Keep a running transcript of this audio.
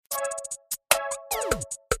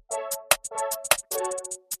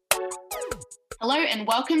Hello and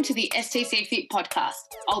welcome to the STC Fit podcast.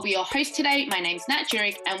 I'll be your host today. My name's Nat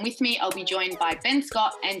Jurek, and with me I'll be joined by Ben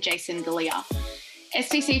Scott and Jason Galea.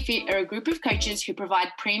 STC Fit are a group of coaches who provide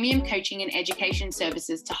premium coaching and education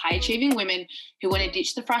services to high-achieving women who want to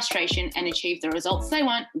ditch the frustration and achieve the results they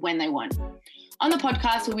want when they want. On the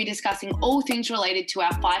podcast, we'll be discussing all things related to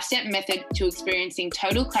our 5-step method to experiencing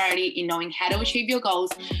total clarity in knowing how to achieve your goals,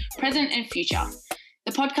 present and future.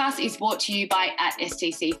 The podcast is brought to you by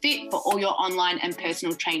 @STC Fit for all your online and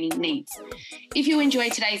personal training needs. If you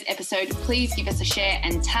enjoyed today's episode, please give us a share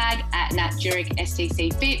and tag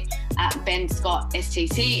 @NatJurek_STC Fit,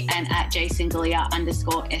 @BenScottSTC, and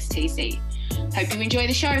 @JasonGalea_STC. Hope you enjoy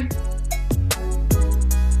the show.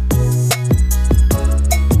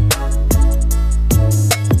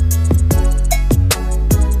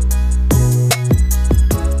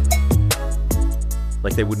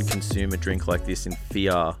 Like they wouldn't consume a drink like this in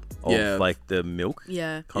fear of like the milk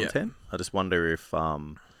content. I just wonder if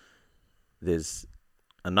there's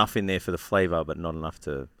enough in there for the flavour but not enough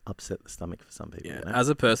to upset the stomach for some people. Yeah. You know? As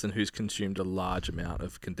a person who's consumed a large amount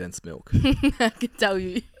of condensed milk, I can tell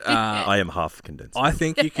you. I am half condensed. I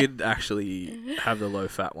think you could actually have the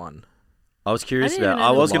low-fat one. I was curious I I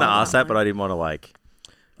was going to ask that, one. but I didn't want to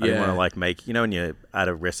I didn't want to make, you know, when you add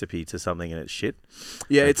a recipe to something and it's shit.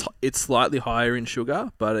 Yeah, it's slightly higher in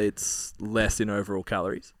sugar, but it's less in overall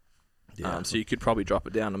calories. Yeah. So you could probably drop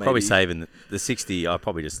it down to maybe... Probably saving the 60, I'll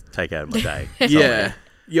probably just take out of my day. Yeah.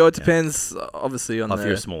 Yeah, it depends, obviously, on if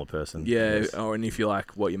you're a smaller person. Yeah, yes. and if you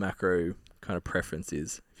like what your macro kind of preference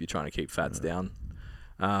is, if you're trying to keep fats down.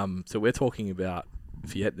 So we're talking about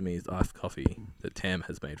Vietnamese iced coffee that Tam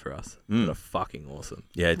has made for us. That are fucking awesome.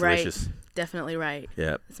 Yeah, delicious. Right. Definitely right.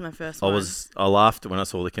 Yeah. It's my first one. I laughed when I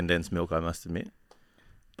saw the condensed milk, I must admit.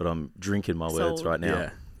 But I'm drinking my words right now. Yeah.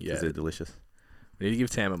 Because they're delicious. We need to give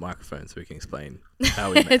Tam a microphone so we can explain how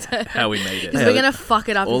we made it. Because we're going to fuck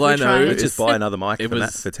it up all if we I know try. Let's just buy another mic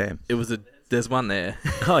for Tam. There's one there.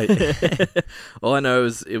 Oh, yeah. All I know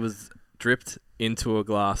is it was dripped into a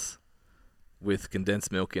glass with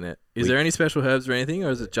condensed milk in it. Is there any special herbs or anything,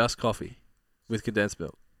 or is it just coffee with condensed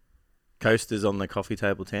milk? Coasters on the coffee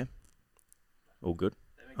table, Tam? All good?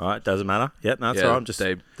 All right, doesn't matter. Yep, no, that's all right. I'm just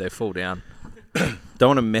they fall down. don't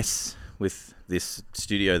want to mess with this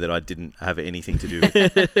studio that I didn't have anything to do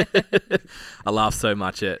with. I laughed so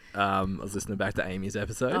much at I was listening back to Amy's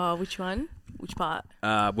episode. Oh, which one? Which part?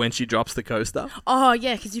 When she drops the coaster. Oh,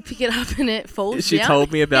 yeah, because you pick it up and it falls She down.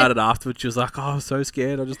 told me about it afterwards. She was like, "Oh, I was so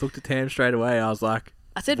scared. I just looked at Tam straight away." I was like,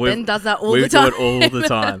 I said Ben does that all we the time. do it all the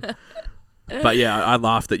time. But yeah, I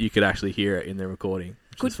laughed that you could actually hear it in the recording,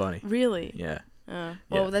 which is funny. Really? Yeah.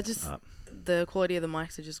 Well, that just... the quality of the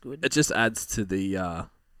mics are just good. It just adds to the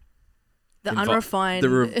unrefined...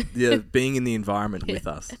 being in the environment with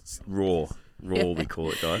us. It's raw, we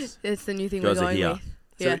call it, guys. It's the new thing Guys we're are going here. with.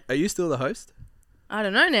 So Yeah. are you still the host? I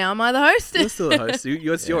don't know now. Am I the host? You're still the host.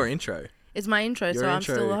 It's your intro. It's my intro, so I'm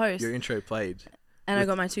still the host. Your intro played. And I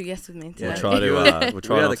got my 2 guests with me today. We'll try to We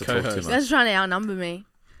try are not the to talk too co-hosts. You guys much. are trying to outnumber me.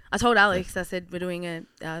 I told Alex, I said, we're doing a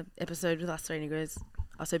episode with us three, and he goes,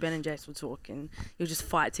 so Ben and Jace will talk, and you'll just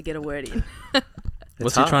fight to get a word in.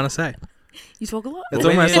 What's he trying to say? You talk a lot? It's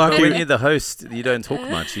almost like when you're the host, you don't talk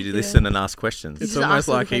much. You listen and ask questions. It's just almost ask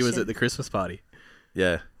all the like he was questions. at the Christmas party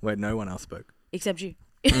Yeah. where no one else spoke. Except you.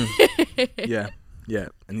 Yeah. Yeah.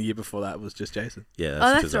 And the year before that was just Jason. Yeah.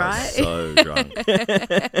 Oh, 'cause that's I was so drunk.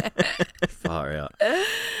 Far out.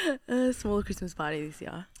 Smaller Christmas party this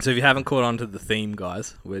year. So if you haven't caught on to the theme,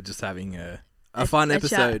 guys, we're just having a fun a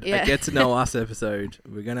episode, chat, yeah. a get to know us episode.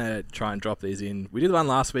 We're going to try and drop these in. We did one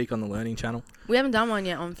last week on the Learning Channel. We haven't done one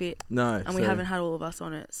yet on Fit, No. and we haven't had all of us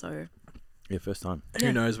on it, so... Yeah, first time.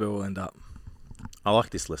 Who knows where we'll end up. I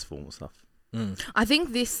like this less formal stuff. I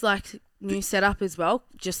think this, new setup as well,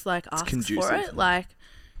 just, asks conducive. for it. Like,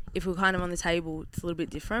 if we're kind of on the table, it's a little bit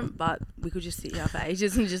different, but we could just sit here for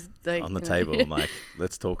ages and just... On the table, I'm like,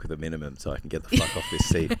 let's talk at the minimum so I can get the fuck off this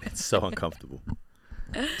seat. It's so uncomfortable.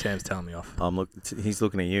 Tam's telling me off. He's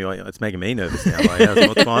looking at you. It's making me nervous now. Like,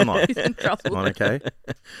 what's mine like? He's in trouble. Mine okay?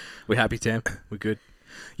 We're happy, Tam. We're good.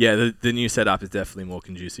 Yeah, the new setup is definitely more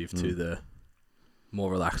conducive to the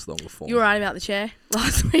more relaxed, longer form. You were right about the chair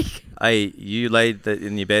last week. Hey, you laid that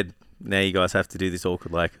in your bed. Now you guys have to do this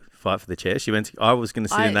awkward, fight for the chair. I was going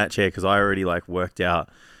to sit in that chair because I already, worked out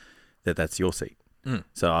that that's your seat.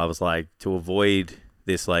 So I was like, to avoid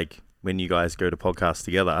this, when you guys go to podcast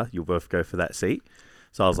together, you'll both go for that seat.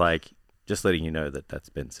 So I was like, just letting you know that that's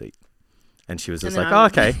Ben's seat. And she was just like, oh,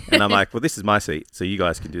 okay. And I'm like, well, this is my seat. So you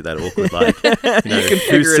guys can do that awkward, you can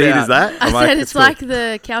whose seat is that? I I'm said like, it's cool. like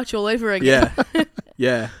the couch all over again. Yeah.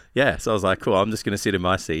 Yeah. Yeah, so I was like, cool, I'm just going to sit in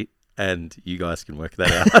my seat and you guys can work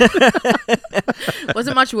that out.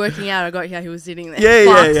 Wasn't much working out. I got how he was sitting there. Yeah.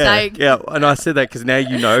 Fuck's sake. Yeah, and I said that because now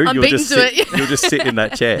you know I'm you'll beaten just, to sit, it. you'll just sit in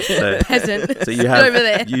that chair. So, Peasant. so you Sit have over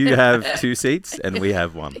there. you have 2 seats and we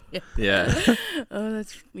have 1. Yeah. Oh,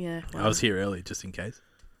 that's yeah. I was here early just in case.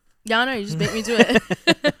 Yeah, I know. You just beat me to it.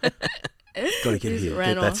 Got to get Just here,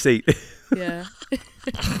 ran get that off. seat. Yeah.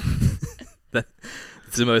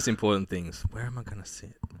 It's the most important things. Where am I going to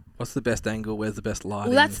sit? What's the best angle? Where's the best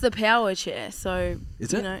lighting? Well, that's the power chair. So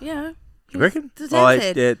Is you it? know, yeah. You reckon? The dad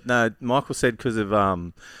said yeah, no, Michael said because of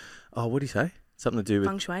what did he say? Something to do with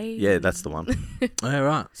feng shui. yeah, that's the one. Oh,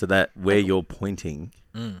 right. So that where you're pointing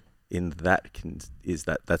Mm. in that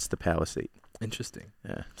that's the power seat. Interesting.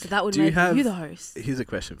 Yeah, So that would Do you make have- you the host. Here's a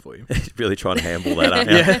question for you. really trying to handle that up.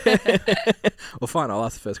 Yeah. Well, fine. I'll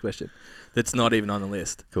ask the first question. That's not even on the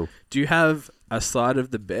list. Cool. Do you have a side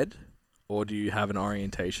of the bed, or do you have an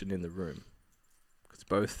orientation in the room?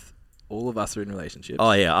 Because all of us are in relationships.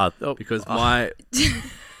 Oh yeah. Because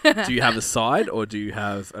do you have a side, or do you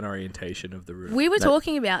have an orientation of the room? We were That-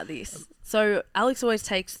 talking about this. So Alex always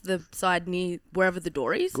takes the side near wherever the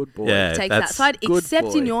door is. Good boy. Yeah. Takes that that's side, good except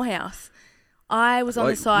boy. in your house. I was on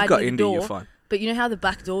Well, the side you got near the Indy, you're door, fine. but you know how the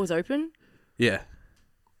back door was open? Yeah.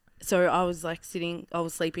 So I was like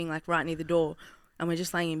sleeping like right near the door, and we're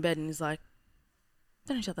just laying in bed, and he's like,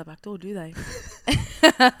 "They don't shut that back door, do they?"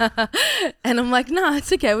 And I'm like, "No,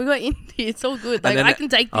 it's okay. We got Indy. It's all good. Like then I it- can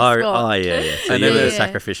take this Oh spot." yeah. So And you're then the Yeah.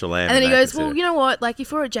 sacrificial lamb. And then he in that goes, "Well, consider- you know what? Like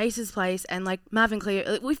if we're at Jace's place and like Mav and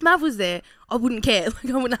Cleo, if Mav was there, I wouldn't care. Like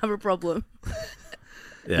I wouldn't have a problem."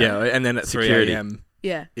 Yeah. And then at 3 Security. a.m.,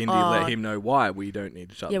 Yeah. Indy let him know why we don't need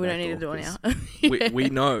to shut Yeah, the we back don't need to do door, it 'cause now. we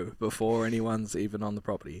know before anyone's even on the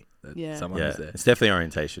property that Yeah. someone Yeah, is there. it's definitely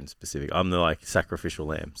orientation specific. I'm the like sacrificial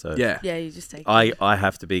lamb. So Yeah. Yeah, you just take. I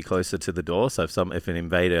have to be closer to the door. So if an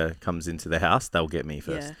invader comes into the house, they'll get me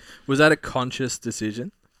first. Yeah. Was that a conscious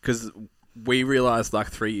decision? Because we realized like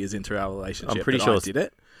 3 years into our relationship I'm pretty that sure I it's- did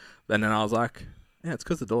it. And then I was like, yeah, it's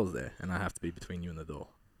because the door's there and I have to be between you and the door.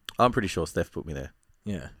 I'm pretty sure Steph put me there.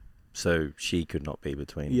 Yeah. So she could not be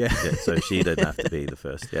between. Yeah. So she didn't have to be the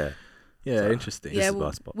first. Yeah. Yeah, So- interesting. This Yeah, is my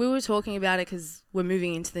well, spot. we were talking about it because we're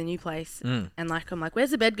moving into the new place, Mm. and like I'm like, "Where's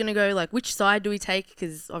the bed gonna go? Like, which side do we take?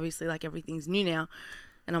 Because obviously, like everything's new now."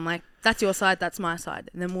 And I'm like, "That's your side. That's my side."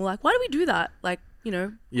 And then we're like, "Why do we do that? Like, you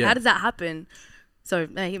know, Yeah. how does that happen?" So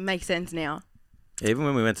it makes sense now. Even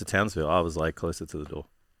when we went to Townsville, I was like closer to the door,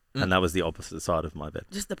 Mm. and that was the opposite side of my bed.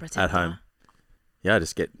 Just the protector. At home. Yeah, I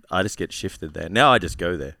just get shifted there. Now I just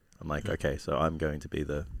go there. I'm like, okay, so I'm going to be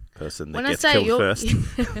the person that When I gets say killed you're, first.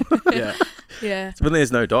 Yeah. yeah. When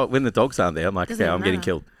there's no dog, when the dogs aren't there, I'm like, Doesn't okay, I'm getting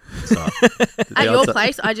matter. killed. So, At your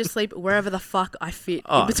place, I just sleep wherever the fuck I fit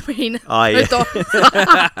Oh. in between Oh, the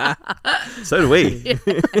yeah. dogs. So do we.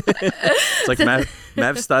 It's like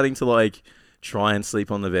Mav's starting to like try and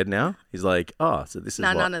sleep on the bed now. He's like, oh, so this is No,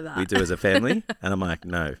 what none of that. we do as a family. And I'm like,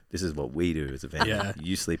 no, this is what we do as a family. Yeah.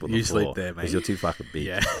 You sleep on You the floor. sleep there, mate. Because you're too fucking big.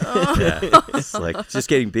 Yeah. Yeah. It's like, it's just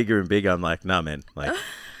getting bigger and bigger. I'm like, nah, man. Like,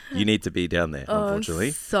 you need to be down there, Oh, unfortunately.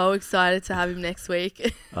 I'm so excited to have him next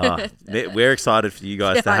week. We're excited for you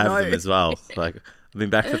guys Yeah, to I have know. them as well. Like, I've been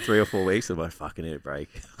back for 3 or 4 weeks. I'm like, fucking need a break.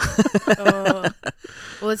 Oh.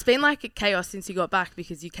 Well, it's been like chaos since you got back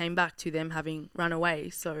because you came back to them having run away.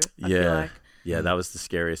 So I feel Yeah. like, Yeah, that was the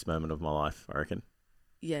scariest moment of my life, I reckon.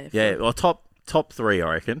 yeah. Yeah, well, top 3,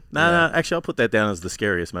 I reckon. No, actually, I'll put that down as the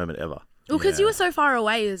scariest moment ever. Well, because Yeah. you were so far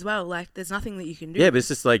away as well. Like, there's nothing that you can do. Yeah, but it's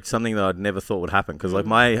just like something that I'd never thought would happen because like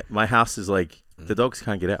my house is like the dogs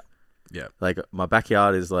can't get out. Yeah. Like my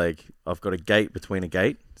backyard is like I've got a gate between a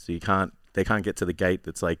gate, so they can't get to the gate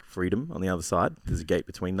that's like freedom on the other side. There's a gate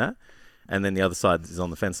between that, and then the other side is on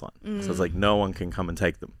the fence line. So it's like no one can come and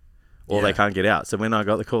take them, or they Yeah. can't get out. So when I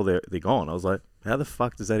got the call, they're gone. I was like, how the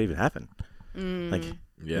fuck does that even happen? Like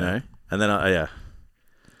you know, and then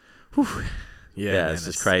yeah, man, it's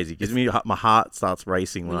just crazy. Gives me my heart starts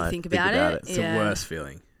racing when When you I think about it. It's Yeah. the worst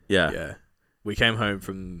feeling. Yeah. Yeah. We came home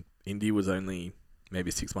from Indy was only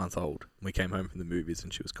maybe 6 months old. We came home from the movies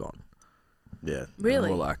and she was gone. Yeah. Really?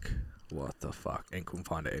 And we're like, what the fuck? And couldn't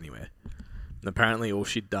find it anywhere. And apparently all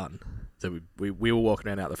she'd done. So we were walking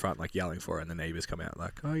around out the front like yelling for her, and the neighbours come out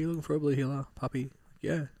like, oh, you looking for a blue heeler puppy?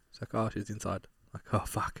 Yeah. It's like, oh, she's inside. Like, oh,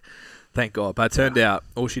 fuck. Thank God. But it turned out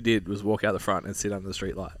all she did was walk out the front and sit under the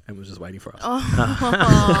street light and was just waiting for us.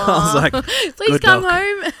 I was like, Please good come dog.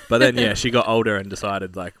 home. but then, yeah, she got older and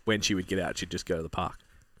decided, like, when she would get out, she'd just go to the park.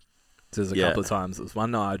 So there's a Yeah. couple of times. There was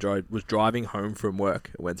one night I was driving home from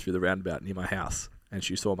work. I went through the roundabout near my house, and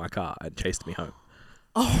she saw my car and chased me home.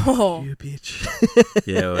 Oh. You bitch.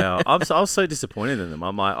 Yeah, wow. I was so disappointed in them.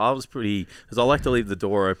 I was pretty, because I like to leave the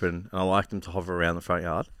door open and I like them to hover around the front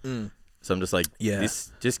yard. So I'm just like,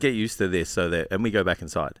 just get used to this, and we go back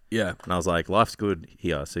inside. Yeah. And I was like, life's good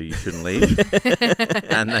here, so you shouldn't leave.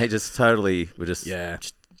 And they just totally were just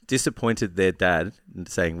disappointed their dad,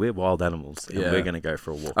 saying we're wild animals and we're going to go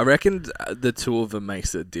for a walk. I reckon the two of them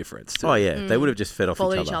makes a difference too. Oh yeah, they would have just fed off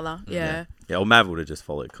Follow each other. Yeah. Yeah, or Mav would have just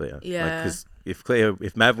followed Cleo. Yeah. Because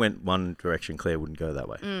if Mav went one direction, Claire wouldn't go that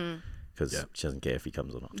way. Because she doesn't care if he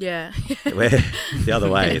comes or not. Yeah. Where the other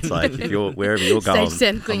way, it's like if you're wherever you're going,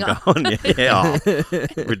 Stage I'm up. going. Yeah. Oh,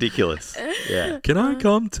 ridiculous. Yeah. Can I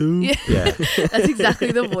come too? Yeah. That's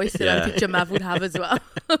exactly the voice that I picture Mav would have as well.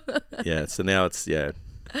 Yeah. So now it's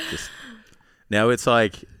now it's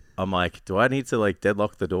like I'm like, do I need to like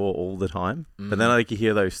deadlock the door all the time? But then like you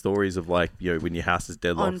hear those stories of like, you know, when your house is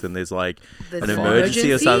deadlocked and there's like an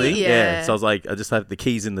emergency or something. Yeah. So I was like, I just have the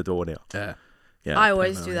keys in the door now. Yeah. Yeah. I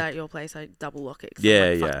always do that at your place. I double lock it.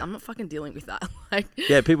 I'm not fucking dealing with that. Like,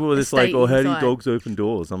 yeah, people were just like, "Oh, how do dogs open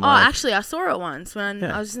doors?" I'm like, actually, I saw it once when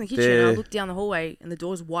I was just in the kitchen. And I looked down the hallway and the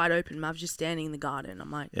door's wide open. Mav's just standing in the garden. I'm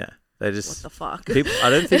like, yeah, they just what the fuck? I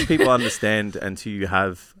don't think people understand until you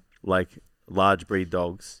have like large breed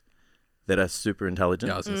dogs that are super intelligent.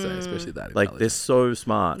 Yeah, I was gonna say, especially that. Like they're so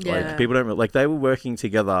smart. Yeah. Like people don't like they were working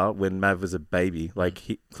together when Mav was a baby.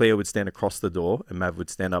 Like Cleo would stand across the door and Mav would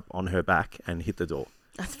stand up on her back and hit the door.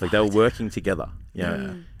 That's like they were working together.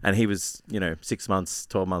 Yeah. And he was, 6 months,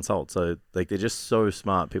 12 months old. So like they're just so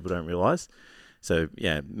smart. People don't realize. So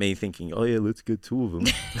yeah, me thinking, oh yeah, let's get two of them.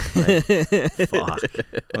 Like, fuck.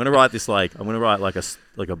 I'm gonna write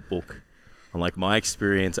a book. On like my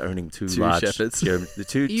experience owning two large shepherds.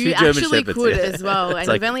 two You German actually shepherds. could as well, and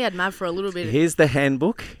like, you've only had Mav for a little bit. Here's the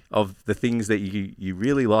handbook of the things that you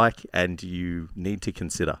really like and you need to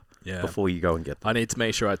consider before you go and get them. I need to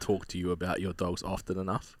make sure I talk to you about your dogs often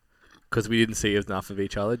enough because we didn't see enough of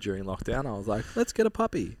each other during lockdown. I was like, let's get a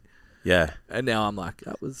puppy. Yeah, and now I'm like,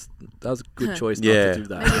 that was a good choice not to do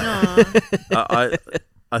that. Maybe not.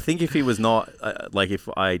 I think if he was not, if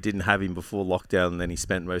I didn't have him before lockdown and then he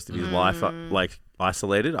spent most of his life,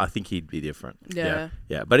 isolated, I think he'd be different. Yeah.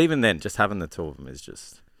 Yeah. But even then, just having the two of them is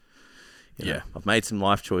just, I've made some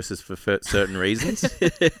life choices for certain reasons.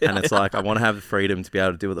 And it's like, I want to have the freedom to be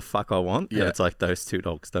able to do what the fuck I want. Yeah. And it's like, those two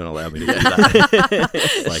dogs don't allow me to do that.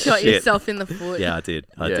 It's like, shot yourself in the foot. Yeah, I did.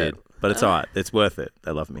 But it's all right. It's worth it.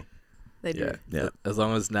 They love me. They do. Yeah. As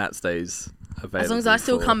long as Nat stays available. As long as I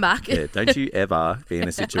still come back. Yeah, don't you ever be in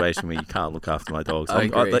a situation where you can't look after my dogs.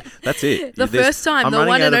 That's it. The first time, the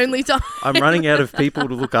one and only time. I'm running out of people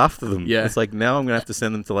to look after them. Yeah. It's like now I'm going to have to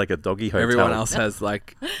send them to like a doggy hotel. Everyone else has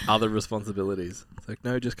like other responsibilities. It's like,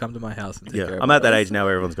 no, just come to my house and take care of I'm at that age now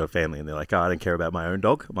where everyone's got a family and they're like, I don't care about my own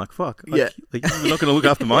dog. I'm like, fuck. You're not going to look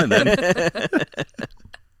after mine then.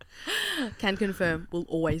 Can confirm, we'll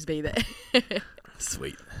always be there.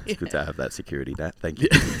 Sweet. It's good to have that security, Nat. Thank you.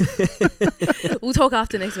 We'll talk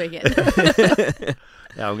after next weekend.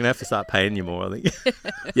 Yeah, I'm gonna have to start paying you more, I think.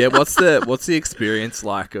 Yeah, what's the experience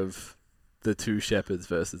like of the two shepherds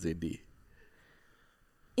versus Indy?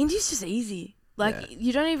 Indy's just easy. Like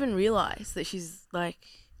you don't even realize that she's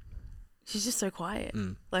just so quiet.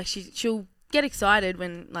 Like she'll get excited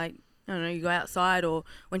when you go outside or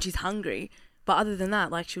when she's hungry. But other than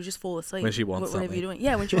that, like she'll just fall asleep. When she wants whatever something. you're doing.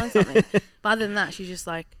 Yeah, when she wants something. But other than that, she's just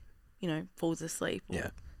falls asleep.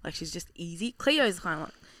 Or, like she's just easy. Cleo's kind of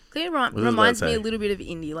like. Cleo reminds me a little bit of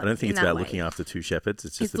Indy. Like, I don't think it's about looking after two shepherds.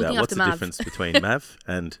 It's just about what's the difference between Mav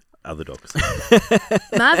and other dogs.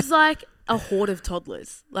 Mav's like a horde of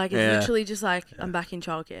toddlers. Like it's literally just like I'm back in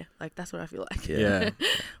childcare. Like that's what I feel like. Yeah.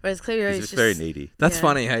 Whereas Cleo is just very needy. That's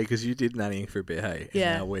funny, hey, because you did nannying for a bit, hey.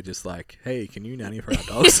 And now we're just like, hey, can you nanny for our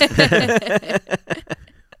dogs?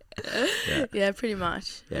 Yeah, pretty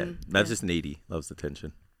much. Yeah, Mav's just needy. Loves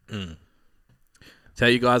attention. So how are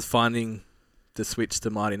you guys finding the switch to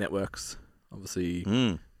Mighty Networks? Obviously,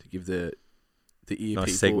 to give the ear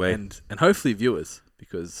nice people segue. and hopefully viewers,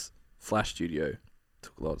 because Flash Studio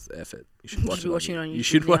took a lot of effort. You should watch it on YouTube. You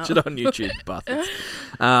should watch it on YouTube, bastards.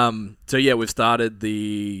 So yeah, we've started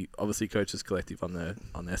the obviously Coaches Collective on the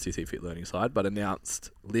STC Fit Learning side, but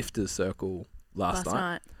announced Lifters Circle last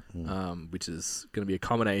night. Which is going to be a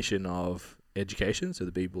combination of education, so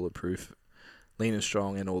the Be Bulletproof, Lean and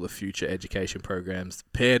Strong, and all the future education programs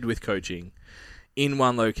paired with coaching in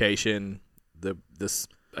one location. The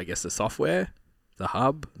software, the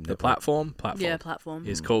hub, the platform. Yeah, platform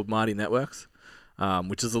is called Mighty Networks,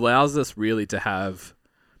 which allows us really to have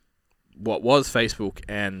what was Facebook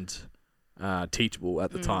and Teachable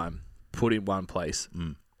at the time put in one place.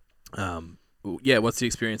 What's the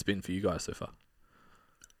experience been for you guys so far?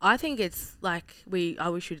 I think it's like I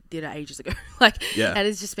wish we did it ages ago. Like, Yeah. it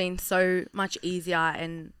has just been so much easier,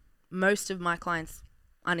 and most of my clients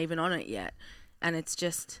aren't even on it yet. And it's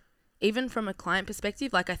just, even from a client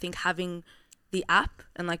perspective, like I think having the app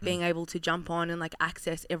and like being able to jump on and like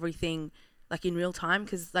access everything like in real time,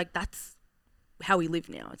 because like that's how we live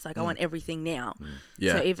now. It's like I want everything now.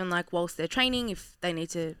 Yeah. So even like whilst they're training, if they need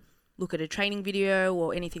to look at a training video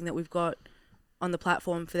or anything that we've got on the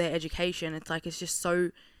platform for their education, it's like it's just so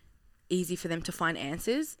easy for them to find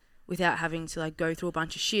answers without having to like go through a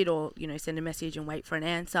bunch of shit or, you know, send a message and wait for an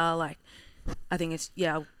answer. Like, I think it's,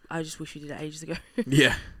 I just wish we did it ages ago.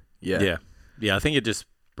 Yeah. I think it just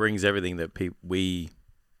brings everything that we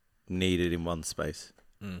needed in one space.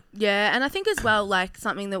 Yeah, and I think as well, like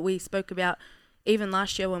something that we spoke about even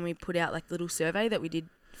last year when we put out like the little survey that we did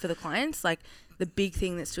for the clients, like the big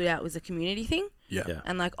thing that stood out was the community thing. Yeah.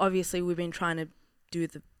 And like obviously we've been trying to do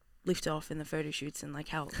the lift off and the photo shoots, and like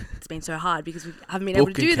how it's been so hard because we haven't been able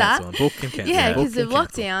to do that. Book and cancel. Yeah, because of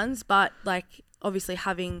lockdowns, but like obviously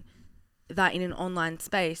having that in an online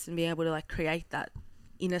space and being able to like create that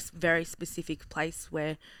in a very specific place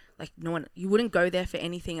where like you wouldn't go there for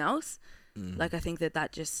anything else. Like I think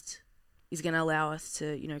that just is going to allow us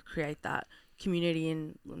to, you know, create that community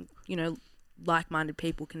and, you know, like-minded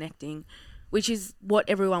people connecting, which is what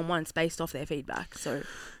everyone wants based off their feedback. So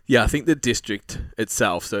yeah, I think the district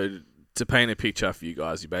itself, so to paint a picture for you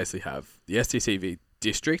guys, you basically have the STCV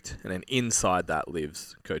district, and then inside that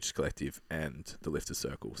lives Coaches Collective and the Lifters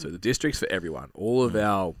Circle. So the district's for everyone. All of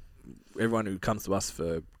everyone who comes to us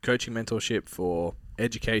for coaching mentorship, for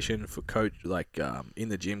education, for coach, like in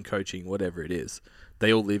the gym coaching, whatever it is,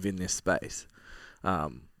 they all live in this space.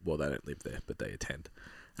 Well, they don't live there, but they attend.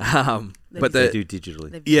 But they do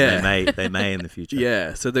digitally. Yeah. They may in the future.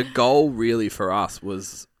 Yeah. So the goal really for us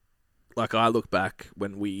was, like, I look back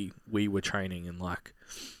when we were training, and like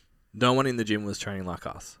no one in the gym was training like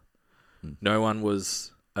us. No one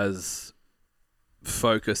was as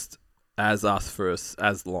focused as us for us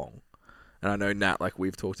as long. And I know, Nat, like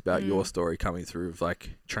we've talked about your story coming through of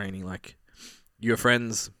like training, like your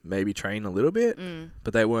friends maybe train a little bit,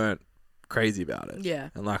 but they weren't crazy about it. Yeah.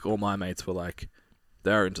 And like all my mates were like,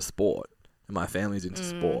 they're into sport, and my family's into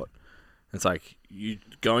sport. It's like you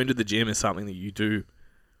going to the gym is something that you do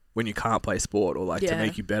when you can't play sport, or like to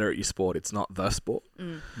make you better at your sport. It's not the sport.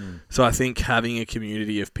 So I think having a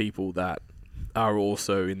community of people that are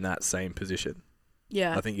also in that same position,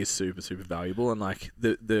 I think is super, super valuable. And like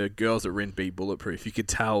the girls at Rint B Bulletproof, you could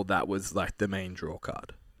tell that was like the main draw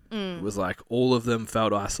card. It was like all of them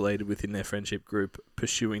felt isolated within their friendship group,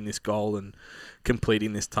 pursuing this goal and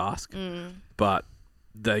completing this task. But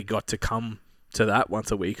they got to come to that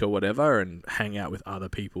once a week or whatever and hang out with other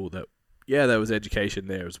people that, there was education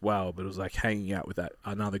there as well, but it was like hanging out with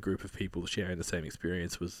another group of people sharing the same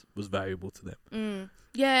experience was valuable to them.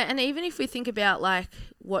 Yeah, and even if we think about like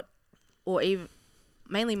even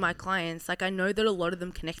mainly my clients, like I know that a lot of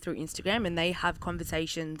them connect through Instagram and they have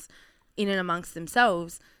conversations in and amongst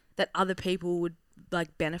themselves that other people would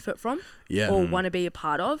like benefit from or want to be a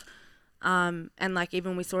part of. And like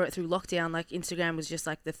even we saw it through lockdown, like Instagram was just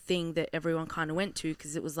like the thing that everyone kind of went to,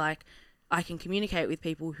 because it was like I can communicate with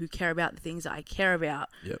people who care about the things that I care about.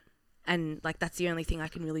 And like that's the only thing I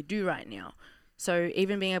can really do right now. So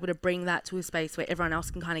even being able to bring that to a space where everyone else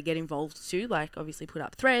can kind of get involved too, like obviously put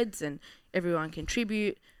up threads and everyone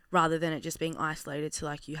contribute, rather than it just being isolated to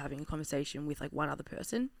like you having a conversation with like one other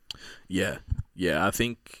person. Yeah, I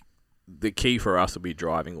think the key for us will be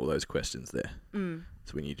driving all those questions there.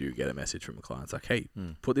 So when you do get a message from a client, it's like, hey,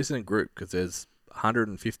 put this in a group, because there's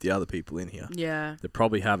 150 other people in here. That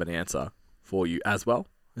probably have an answer for you as well.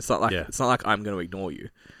 It's not like I'm going to ignore you.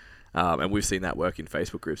 And we've seen that work in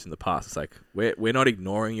Facebook groups in the past. It's like we're not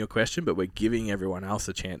ignoring your question, but we're giving everyone else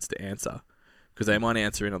a chance to answer, because they might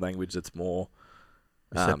answer in a language that's more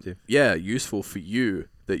useful for you,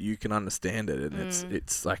 that you can understand it. And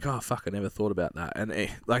it's like, oh fuck, I never thought about that. And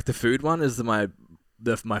like the food one is my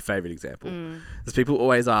favorite example. Because people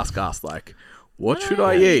always ask us like, what should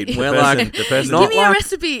I eat? We're like, the person give me a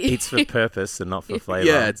recipe. Eats for purpose and not for flavor.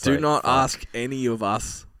 Yeah, do not ask any of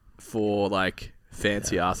us for like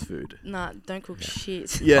fancy ass food. Nah, don't cook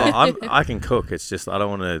shit. Yeah, I can cook. It's just I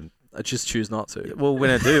don't want to. I just choose not to. Well, when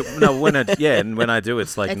I do, and when I do,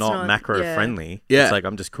 it's like not macro friendly. Yeah, it's like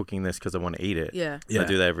I'm just cooking this because I want to eat it. Yeah. I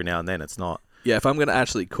do that every now and then. It's not. Yeah, if I'm going to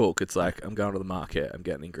actually cook, it's like I'm going to the market, I'm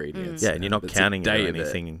getting ingredients. Yeah, and you're not counting it or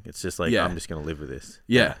anything. It's just like I'm just going to live with this.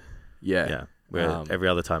 Yeah. Where every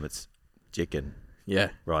other time it's chicken,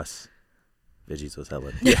 rice, veggies or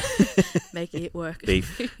salad. Yeah. Make it work.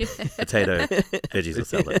 Beef, potato, veggies or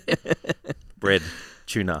salad. Bread,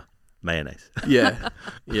 tuna, mayonnaise. Yeah.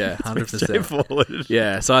 Yeah, 100%. Straightforward.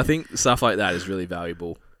 Yeah, so I think stuff like that is really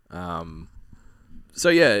valuable. So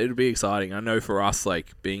yeah, it'll be exciting. I know for us,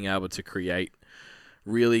 like, being able to create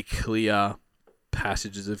really clear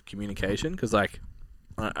passages of communication, because, like,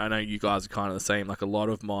 I know you guys are kind of the same. Like, a lot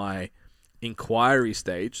of my inquiry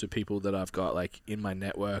stage, so people that I've got, like, in my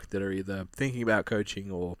network that are either thinking about coaching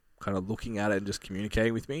or kind of looking at it and just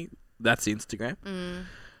communicating with me, that's Instagram. And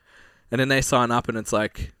then they sign up and it's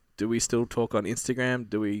like, do we still talk on Instagram?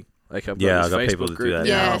 Do we, like, I've got this Facebook people that do group that.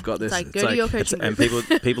 now. Yeah, I've got this. It's like, It's go to like- your coaching And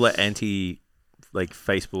group. people are anti, like,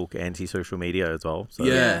 Facebook, anti-social media as well. So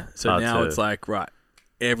yeah. So hard now to- it's like, right,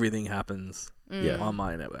 everything happens Yeah. on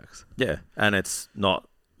my networks. Yeah, and it's not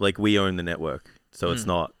like we own the network, so it's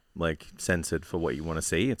not like censored for what you want to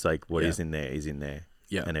see. It's like what is in there is in there,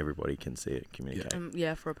 Yeah. and everybody can see it, communicate.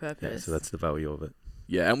 Yeah, for a Yeah, purpose. so that's the value of it.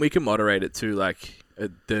 Yeah, and we can moderate it too. Like,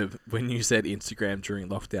 when you said Instagram during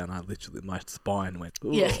lockdown, I literally, my spine went,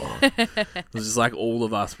 ooh. Yeah. It was just like all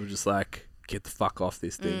of us were just like, get the fuck off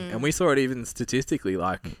this thing. And we saw it even statistically,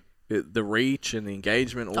 like the reach and the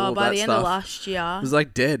engagement, all of by that the end stuff. of last year. It was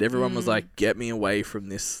like dead. Everyone was like, get me away from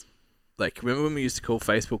this. Like, remember when we used to call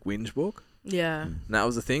Facebook Whinge Book? Yeah. And that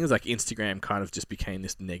was the thing. It was like Instagram kind of just became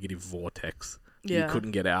this negative vortex Yeah. you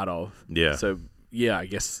couldn't get out of. Yeah. So, yeah, I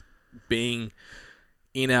guess being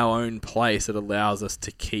in our own place, it allows us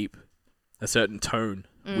to keep a certain tone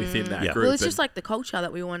within that Yeah. group. Well, it's and- just like the culture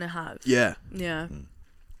that we want to have. yeah. Yeah.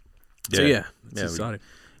 So, yeah, it's Yeah, we- exciting.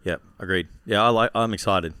 Yeah, agreed. Yeah, I'm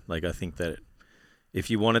excited. Like, I think that if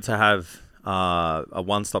you wanted to have a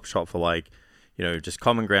one-stop shop for, like, you know, just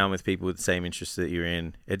common ground with people with the same interests that you're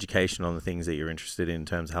in, education on the things that you're interested in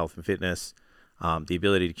terms of health and fitness, the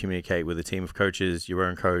ability to communicate with a team of coaches, your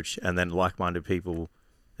own coach, and then like-minded people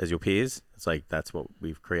as your peers. It's like, that's what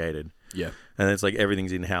we've created. Yeah. And it's like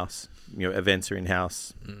everything's in-house. You know, events are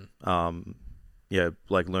in-house. Yeah,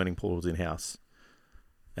 like learning portals in-house.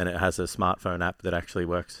 And it has a smartphone app that actually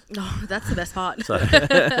works. Oh, that's the best part. So,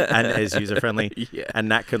 and is user-friendly. Yeah. And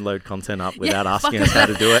Nat can load content up Yeah, without asking fuck us how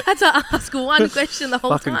to do it. Had to ask one question the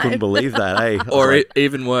whole Fucking time. couldn't believe that, eh? I was Or like,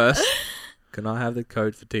 even worse, can I have the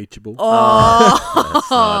code for Teachable? Oh, Let's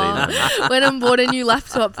not even, went and bought a new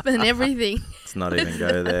laptop and everything. let's not even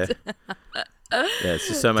go there. Yeah, it's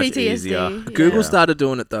just so much PTSD. easier. Yeah. Google started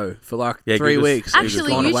doing it, though, for like Yeah, 3 Google's- weeks. It was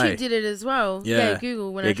Actually, gone YouTube away. did it as well. Yeah. Yeah,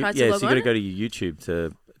 Google, when Yeah, I tried yeah, to so log you on. got to go to your YouTube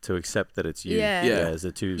to accept that it's you. Yeah. Yeah, as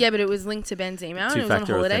a two, Yeah, but it was linked to Ben's email and it was on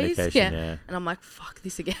two-factor holidays. authentication. Yeah. Yeah. And I'm like, fuck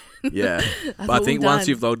this again. Yeah. But I thought think we're once done.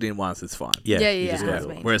 you've logged in once, it's fine. Yeah, Yeah, you yeah, just it go has to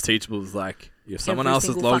been. Whereas Teachable is like, if someone Every else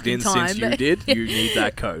has single logged in fucking since time. you did, you need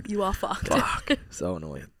that code. You are fucked. Fuck. So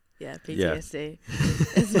annoying. Yeah, PTSD.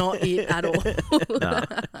 It's not it at all. Nah.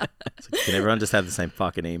 So can everyone just have the same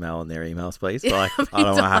fucking email on their emails, please? Like, I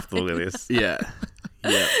don't want to have to look at this. Yeah.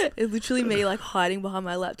 Yeah. It's literally me like hiding behind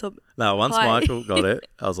my laptop. No, once Hi. Michael got it,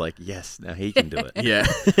 I was like, yes, now he can do it. Yeah.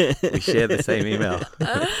 We share the same email.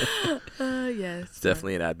 Yes. It's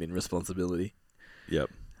definitely an admin responsibility. Yep.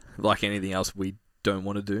 Like anything else we don't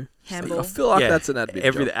want to do. It's like, I Handball. feel like Yeah, that's an admin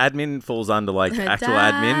The job. admin falls under like Dad. actual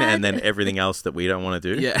admin, and then everything else that we don't want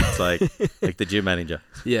to do. Yeah. It's like the gym manager.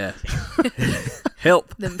 Yeah.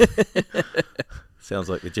 Help. Sounds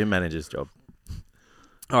like the gym manager's job.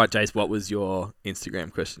 All right, Jace, what was your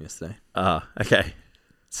Instagram question yesterday? Okay.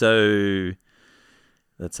 So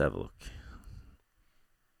let's have a look.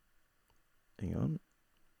 Hang on.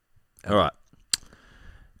 All right.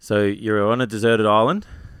 So you're on a deserted island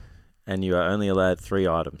and you are only allowed 3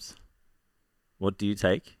 items. What do you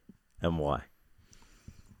take and why?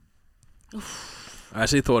 I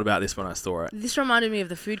actually thought about this when I saw it. This reminded me of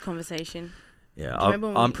the food conversation. Yeah, you remember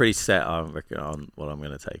when I'm we- pretty set, I reckon, on what I'm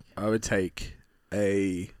going to take. I would take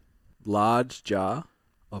a large jar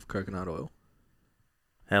of coconut oil.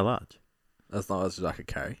 How large? As long as I could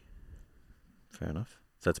carry. Fair enough.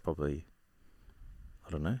 So that's probably, I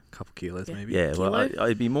don't know. A couple kilos, Yeah. maybe. Yeah, well, Kilo?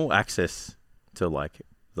 it'd be more access to like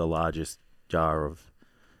the largest jar of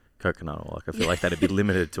coconut oil. Like I feel like that'd be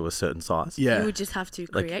limited to a certain size. You Yeah. would just have to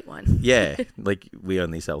Like- create one. Yeah, like we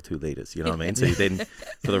only sell 2 liters. You know what I mean? So then,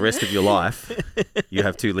 for the rest of your life, you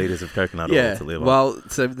have 2 liters of coconut oil Yeah. to live on. Well,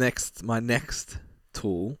 so my next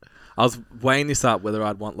tool, I was weighing this up whether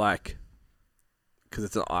I'd want like, because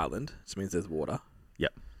it's an island, which means there's water.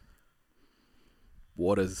 Yep.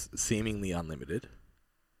 Water's seemingly unlimited.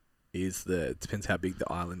 It depends how big the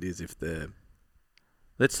island is. If the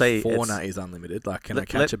Let's say fauna it's, is unlimited, like can I Let-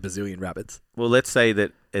 catch a bazillion rabbits? well, let's say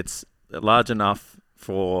that it's large enough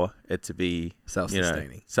for it to be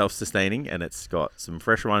Self-sustaining. self-sustaining, and it's got some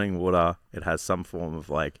fresh running water. It has some form of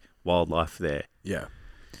like wildlife there, Yeah.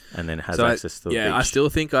 and then it has So access to a yeah, beach. I still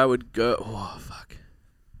think I would go. Oh fuck.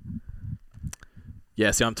 Yeah,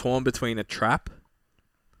 see, I'm torn between a trap,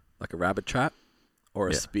 like a rabbit trap, or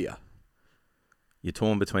a spear. You're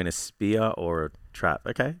torn between a spear or a trap.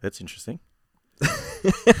 Okay, that's interesting.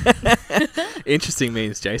 Interesting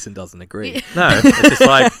means Jason doesn't agree. No, it's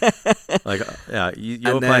just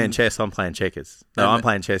you're playing chess, I'm playing checkers. No, I'm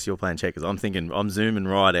playing chess, you're playing checkers. I'm thinking, I'm zooming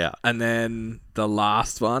right out. And then the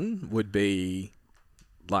last one would be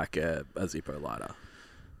like a Zippo lighter.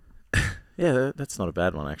 Yeah, that's not a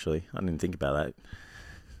bad one, actually. I didn't think about that.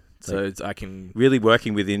 So I can... Really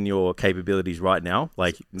working within your capabilities right now.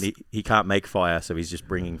 Like, he can't make fire, so he's just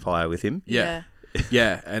bringing fire with him. Yeah.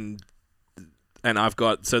 Yeah, and I've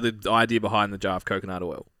got... So the idea behind the jar of coconut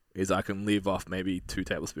oil is I can live off maybe 2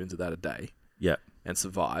 tablespoons of that a day. Yeah. And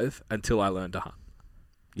survive until I learn to hunt.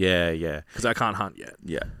 Yeah. Because I can't hunt yet.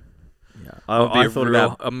 Yeah. I'm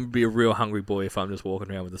gonna be a real hungry boy if I'm just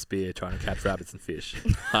walking around with a spear trying to catch rabbits and fish.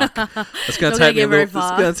 It's gonna take me a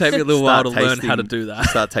little while to learn how to do that.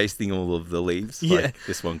 Start tasting all of the leaves. Yeah, like,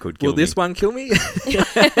 this one could kill me. Will this one kill me?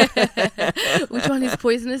 Which one is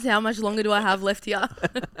poisonous? How much longer do I have left here?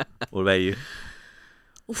 What about you?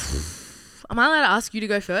 Am I allowed to ask you to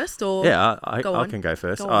go first, or yeah, I can go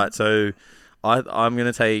first. All right, so I'm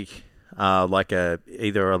gonna take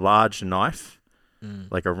either a large knife.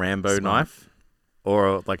 Like a Rambo knife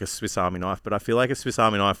or like a Swiss Army knife. But I feel like a Swiss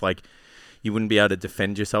Army knife, like you wouldn't be able to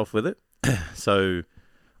defend yourself with it. So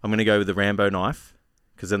I'm going to go with the Rambo knife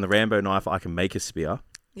because then the Rambo knife, I can make a spear.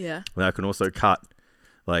 Yeah. And I can also cut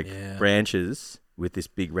branches with this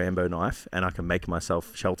big Rambo knife and I can make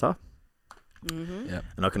myself shelter. Mm-hmm. Yep.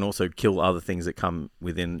 And I can also kill other things that come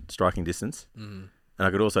within striking distance. Mm-hmm. And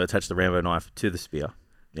I could also attach the Rambo knife to the spear.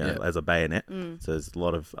 As a bayonet. So there's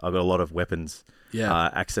I've got a lot of weapons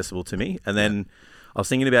accessible to me. And then I was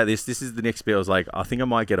thinking about this. This is the next bit. I was like, I think I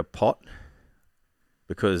might get a pot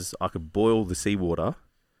because I could boil the seawater,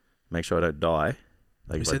 make sure I don't die.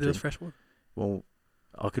 Like, you said there was fresh water? Well,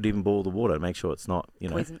 I could even boil the water to make sure it's not,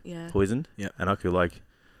 poisoned. Yeah. And I could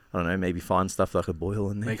maybe find stuff that I could boil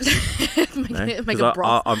in there. Make a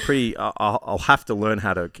broth. I'll have to learn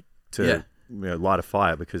how to light a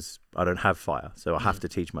fire because I don't have fire, so I have to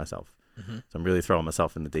teach myself. So I'm really throwing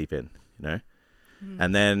myself in the deep end,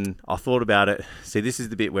 And then I thought about it. See, this is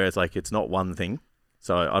the bit where it's like it's not one thing.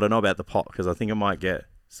 So I don't know about the pot because I think I might get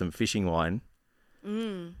some fishing line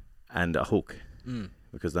and a hook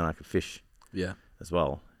because then I could fish as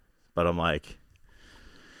well. But I'm like,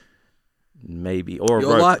 maybe or a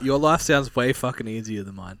rope. Your life sounds way fucking easier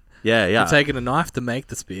than mine. Yeah. You're taking a knife to make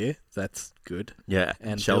the spear. That's good. Yeah,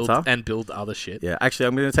 and shelter build other shit. Yeah, actually,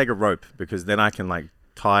 I'm going to take a rope because then I can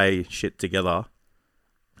tie shit together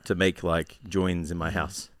to make joins in my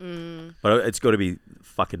house. But it's got to be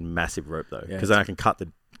fucking massive rope though, because then I can cut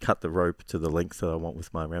the rope to the length that I want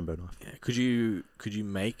with my Rambo knife. Yeah. Could you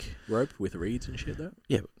make rope with reeds and shit though?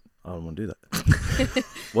 Yeah. I don't want to do that.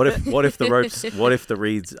 What if the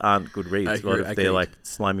reeds aren't good reeds? What if they're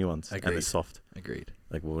slimy ones and they're soft? Agreed.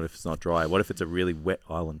 What if it's not dry? What if it's a really wet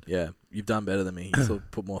island? Yeah, you've done better than me. You still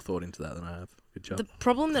put more thought into that than I have. Good job. The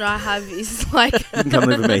problem that I have is You can come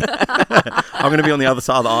live with me. I'm going to be on the other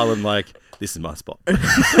side of the island. This is my spot.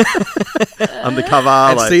 Undercover.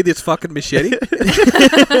 And see this fucking machete?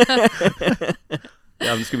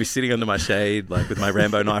 Yeah, I'm just going to be sitting under my shade, with my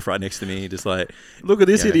Rambo knife right next to me, just look at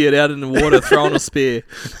this idiot out in the water throwing a spear.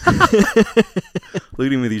 Look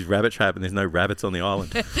at him with his rabbit trap and there's no rabbits on the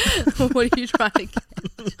island. What are you trying to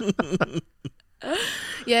get?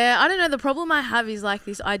 Yeah, I don't know. The problem I have is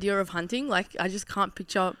this idea of hunting. I just can't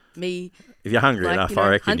picture me. If you're hungry enough, I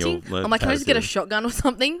reckon hunting. you'll learn. I'm can I just get a shotgun or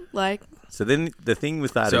something? So then the thing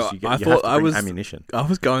with that is you have to bring ammunition. I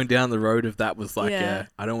was going down the road of that was I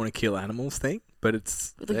don't want to kill animals thing, but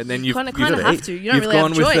it's and then you kind of have to. You don't really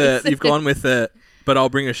have a choice. You've gone with the. But I'll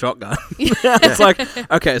bring a shotgun. It's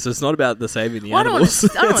okay, so it's not about the saving the animals.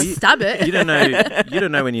 I don't want to stab it. You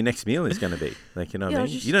don't know when your next meal is going to be. You know what I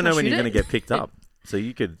mean? You don't know when you're going to get picked up. So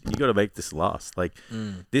you got to make this last.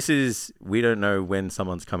 We don't know when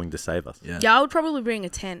someone's coming to save us. Yeah, I would probably bring a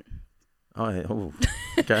tent. Oh,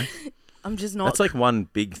 okay. I'm just not. That's one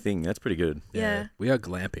big thing. That's pretty good. Yeah. We are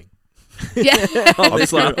glamping. Yeah. I'm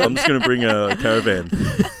just going to bring a caravan.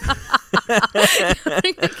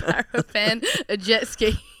 Bring a caravan, a jet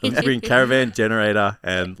ski. I'm just bring caravan, generator,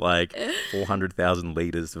 and 400,000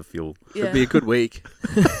 litres of fuel. Yeah. Could be a good week.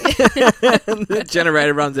 The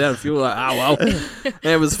generator runs out of fuel.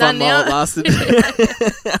 It was fun while it lasted.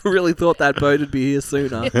 I really thought that boat would be here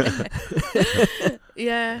sooner.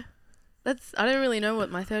 Yeah. I don't really know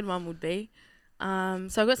what my third one would be. So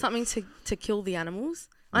I've got something to kill the animals.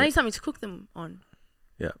 I need something to cook them on.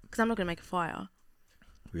 Yeah. Because I'm not going to make a fire.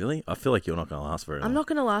 Really? I feel like you're not going to last very long. I'm not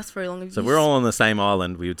going to last very long. So we're all on the same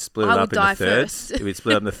island. We would split it I up would into die thirds. first. We'd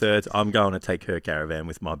split up into thirds. I'm going to take her caravan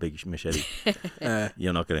with my big machete.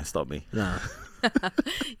 You're not going to stop me. No.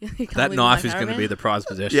 You can't That leave knife my is going to caravan. be the prized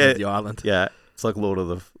possession Yeah. of the island. Yeah. It's like Lord of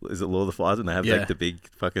the Flies when they have Yeah. like the big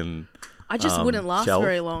fucking... I just wouldn't last shelf.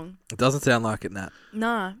 very long. It doesn't sound like it, Nat.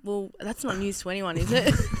 Nah, well, that's not news to anyone, is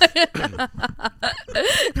it?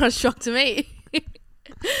 Not a shock to me.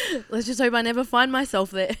 Let's just hope I never find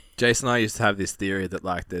myself there. Jason and I used to have this theory that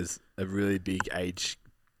like there's a really big age,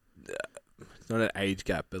 not an age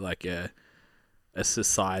gap, but like a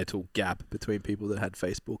societal gap between people that had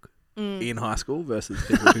Facebook in high school versus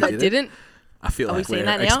people who That didn't. I feel Are we like seeing we're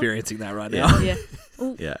that now? experiencing that right Yeah. now. Yeah.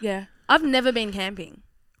 Ooh, Yeah. yeah. I've never been camping.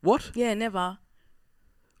 What? Yeah, never.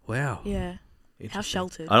 Wow. Yeah. How Interesting.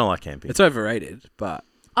 sheltered. I don't like camping. It's overrated, but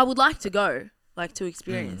I would like to go, like to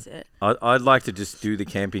experience it. I'd like to just do the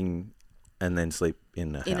camping and then sleep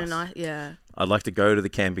in the house. In a night, yeah. I'd like to go to the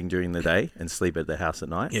camping during the day and sleep at the house at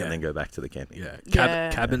night Yeah. and then go back to the camping. yeah,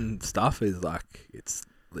 Yeah. cabin stuff is like it's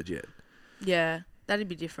legit. Yeah. That'd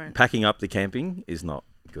be different. Packing up the camping is not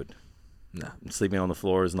good. No, Sleeping on the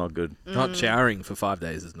floor is not good. not showering for 5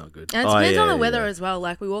 days is not good. And it Oh, depends on yeah, the weather yeah. as well.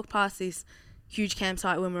 Like we walked past this huge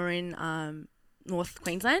campsite when we were in North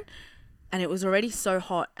Queensland, and it was already so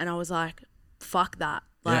hot, and I was like, "Fuck that!"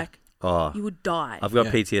 Yeah. Like Oh, you would die. I've got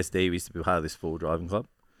Yeah. PTSD. We used to be part of this full driving club.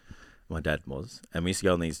 My dad was. And we used to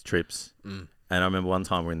go on these trips. And I remember one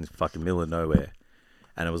time we're in the fucking middle of nowhere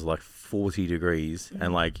and it was like 40 degrees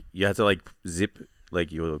and like you had to like zip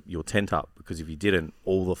like your tent up because if you didn't,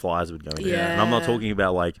 all the flies would go in. Yeah. And I'm not talking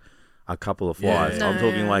about like a couple of flies. Yeah. I'm No,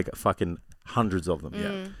 talking yeah. like fucking hundreds of them.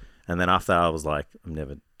 Yeah. And then after that, I was like, I'm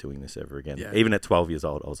never doing this ever again. Yeah. Even at 12 years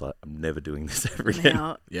old, I was like, I'm never doing this ever again.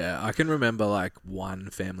 Now, Yeah, I can remember like one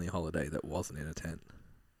family holiday that wasn't in a tent.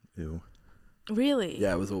 Ew. really?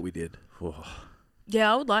 Yeah, it was what we did. Oh.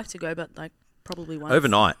 Yeah, I would like to go, but like probably once.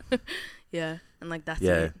 Overnight. Yeah, and like that's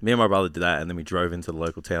Yeah, it. me and my brother did that, and then we drove into the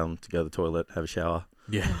local town to go to the toilet, have a shower.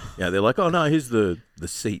 Yeah. Yeah, they're like, oh no, here's the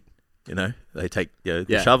seat. You know, they take the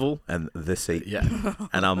Yeah. shovel and the seat. Yeah.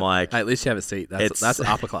 And I'm like, Hey, at least you have a seat. It's- That's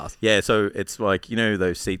upper class. yeah. So it's like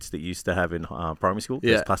those seats that you used to have in primary school.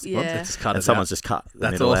 Yeah. Those plastic Yeah. ones. They just cut and it someone's out. just cut the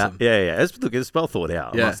That's middle awesome. out. Yeah. Look, it's well thought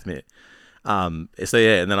out. Yeah. I must admit. So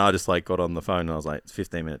yeah, and then I just like got on the phone and I was like, it's a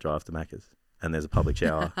 15-minute drive to Macca's, and there's a public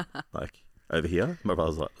shower like over here. My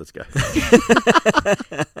brother's like, let's go.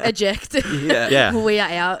 Eject. Yeah. We are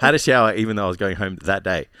out. Had a shower even though I was going home that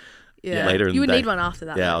day. Yeah. later in you the would day. need one after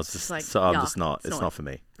that. Yeah, though. I was It's just like, so I'm yuck. just not. It's not for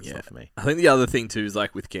me. It's Yeah. not for me. I think the other thing too is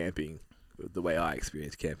like with camping, the way I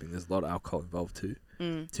experience camping, there's a lot of alcohol involved too.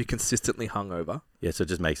 So you're consistently hungover Yeah, so it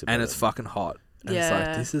just makes it. and better. it's fucking hot. And it's Yeah.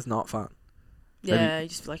 like, this is not fun. Yeah, you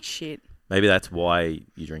just feel like shit. Maybe that's why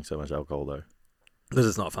you drink so much alcohol, though. Because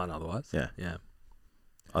it's not fun otherwise. Yeah. Yeah.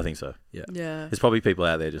 I think so. Yeah. There's probably people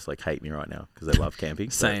out there just like hate me right now because they love camping.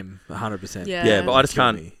 but- Same, 100%. Yeah. Yeah, but I just Kill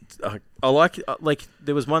can't. me. I like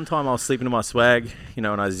there was one time I was sleeping in my swag, and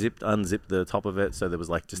I unzipped the top of it, so there was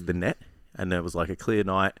like just the net, and there was like a clear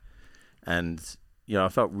night, and I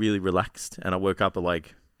felt really relaxed, and I woke up at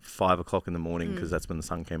like 5 o'clock in the morning because that's when the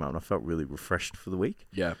sun came out, and I felt really refreshed for the week.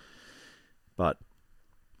 Yeah. But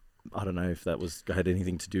I don't know if that had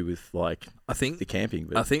anything to do with like I think the camping.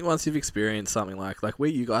 But I think once you've experienced something like where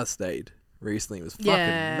you guys stayed recently was fucking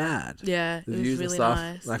mad. Yeah, The it was views really and stuff.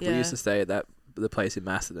 nice. Like yeah. we used to stay at the place in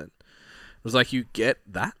Macedon. It was like you get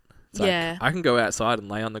that. It's like, Yeah. I can go outside and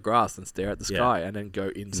lay on the grass and stare at the Yeah. sky and then go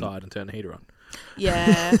inside and turn the heater on.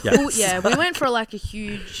 Yeah. Yeah. Well, yeah, we went for like a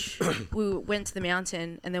huge. We went to the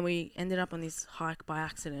mountain and then we ended up on this hike by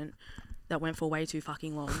accident that went for way too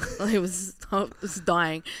fucking long. I was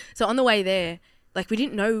dying. So on the way there, like we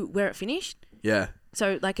didn't know where it finished. Yeah.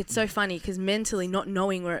 So like it's so funny because mentally not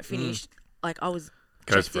knowing where it finished, like I was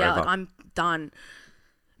Goes checked out. forever. Like I'm done.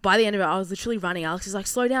 By the end of it, I was literally running. Alex is like,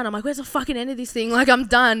 slow down. I'm like, where's the fucking end of this thing? Like I'm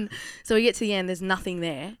done. So we get to the end. There's nothing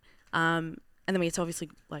there. And then we get to obviously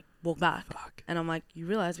like walk back. Fuck. And I'm like, you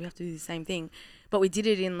realize we have to do the same thing. But we did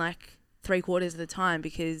it in like 3/4 of the time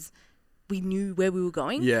because we knew where we were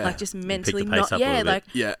going. Yeah. Like just picked the mentally pace not. up a Yeah. little bit. Like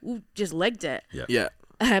Yeah. we just legged it. Yeah.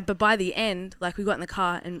 Yeah. But by the end, like we got in the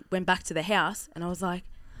car and went back to the house and I was like,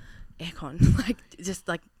 aircon, like just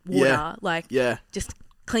like water, Yeah. like Yeah. just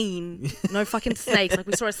clean, no fucking snakes. Like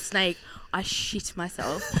we saw a snake, I shit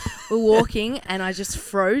myself. We're walking and I just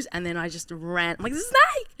froze and then I just ran. I'm like, there's a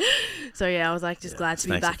snake. So yeah, I was like just glad to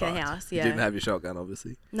be snakes back are in the fucked. house. You Yeah. didn't have your shotgun,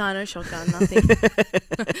 obviously. No shotgun, nothing.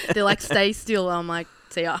 They're like, stay still. I'm like,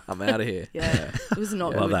 See ya. I'm out of here. Yeah. It was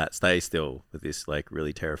not Love good. that. Stay still with this like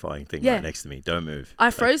really terrifying thing Yeah. right next to me. Don't move. I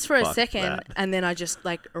Like, froze for a fuck second that. and then I just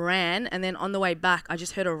like ran, and then on the way back I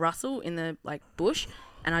just heard a rustle in the like bush,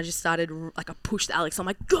 and I just started like I pushed Alex. I'm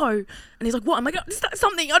like, go, and he's like, what? I'm like, is that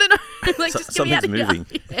something? I don't know. Like, just get me out of something's here.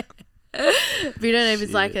 moving. Yeah. But you don't know if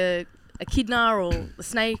it's like a echidna or a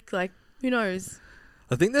snake. Like, who knows?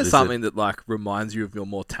 I think there's Is it- something that like reminds you of your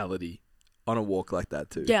mortality on a walk like that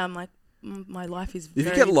too. Yeah, I'm like, my life is If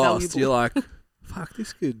very you get lost, valuable. you're like, fuck,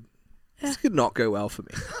 this could not go well for me.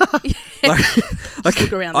 Like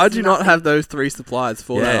look around, I there's do not nothing. have those 3 supplies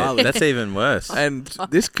for that Yeah, island. that's even worse. And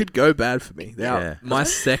this could go bad for me. Now, Yeah. my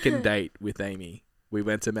second date with Amy, we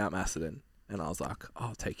went to Mount Macedon, and I was like,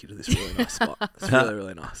 I'll take you to this really nice spot. It's really,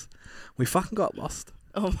 really nice. We fucking got lost.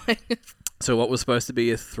 Oh my. So what was supposed to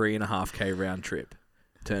be a 3.5K round trip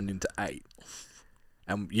turned into 8.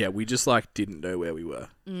 And yeah, we just like didn't know where we were.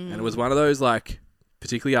 And it was one of those like,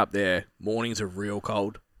 particularly up there, mornings are real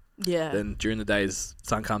cold. Yeah. Then during the days,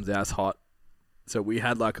 sun comes out, it's hot. So we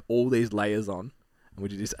had like all these layers on, and we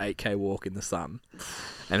did this 8K walk in the sun.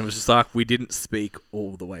 And it was just like, we didn't speak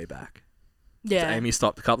all the way back. Yeah. So Amy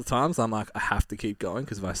stopped a couple of times. I'm like, I have to keep going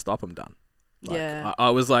because if I stop, I'm done. Like, Yeah. I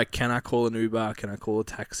was like, can I call an Uber? Can I call a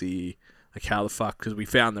taxi? Like, how the fuck? Because we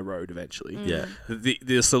found the road eventually. Yeah.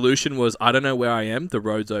 The solution was, I don't know where I am. The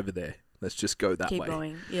road's over there. Let's just go that Keep way.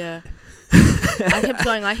 going. Yeah. I kept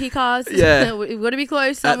going, I hear cars. Yeah. We've got to be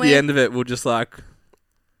close At somewhere. the end of it, we're just like,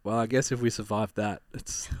 well, I guess if we survived that,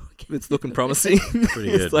 it's looking promising. Pretty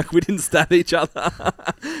good. It's like we didn't stab each other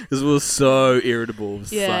because we were so irritable. It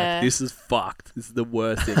was Yeah. like, this is fucked. This is the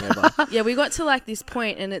worst thing ever. Yeah, we got to like this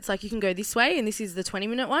point and it's like you can go this way and this is the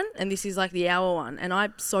 20-minute one and this is like the hour one. And I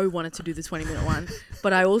so wanted to do the 20-minute one,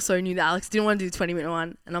 but I also knew that Alex didn't want to do the 20-minute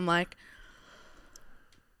one. And I'm like,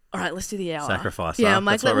 all right, let's do the hour. Sacrifice. Yeah, huh? I'm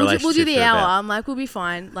like, That's what we'll do the relationships are hour. about. I'm like, we'll be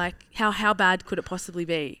fine. Like, how bad could it possibly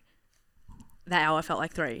be? That hour felt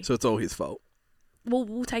like 3. So it's all his fault.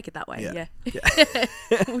 We'll take it that way. Yeah. Yeah.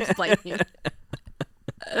 We'll just blame him.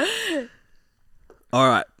 All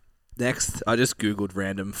right. Next, I just Googled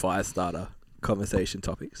random fire starter conversation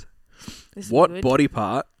topics. This is What good. body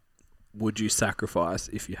part would you sacrifice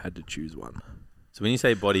if you had to choose one? So when you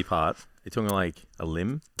say body part, you're talking like a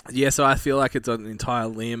limb? Yeah, so I feel like it's an entire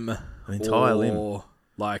limb. An entire limb. Or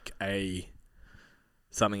like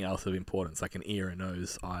something else of importance, like an ear, a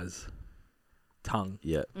nose, eyes, tongue.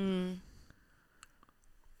 Yeah. Mm.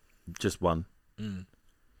 Just one. Mm.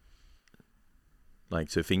 Like,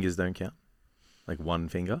 so fingers don't count? Like one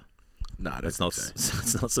finger? No, I don't It's not, think so.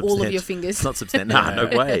 it's not substantial. All of your fingers. It's not substantial. Nah,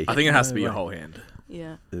 no way. I think it has to No be your way. whole hand.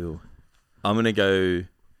 Yeah. Ew. I'm gonna go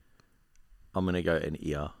an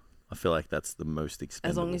ear. I feel like that's the most expendable.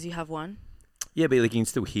 As long as you have one. Yeah, but like you can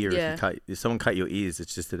still hear Yeah. if someone cut your ears,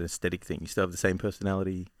 it's just an aesthetic thing. You still have the same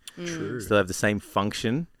personality, True. still have the same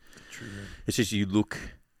function. True. It's just you look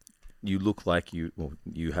like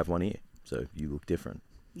you have one ear, so you look different.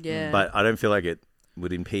 Yeah. But I don't feel like it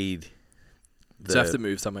would impede. Just have to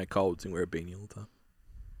move somewhere cold and wear a beanie all the time.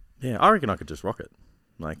 Yeah, I reckon I could just rock it.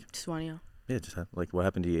 Like, just one ear. yeah, just have, like what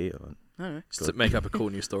happened to your ear? I don't know. Just to make up a cool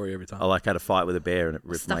new story every time. I like had a fight with a bear and it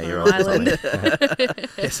ripped Stuck my on ear an off. island.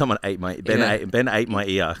 Yeah, someone ate my Ben. Yeah. Ben ate my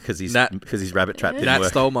ear because his rabbit trap didn't Nat work.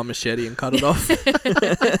 stole my machete and cut it off.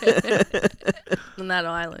 On that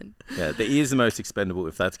island. Yeah, the ear's the most expendable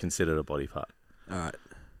if that's considered a body part. All right.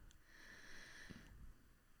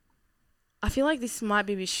 I feel like this might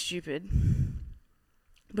be a bit stupid,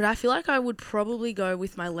 but I feel like I would probably go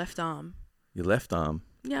with my left arm. Your left arm,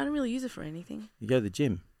 Yeah, I don't really use it for anything. you go to the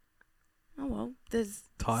gym. Oh well, there's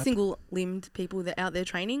Type. single-limbed people that out there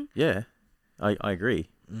training. Yeah, I agree.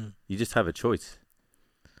 Mm. You just have a choice.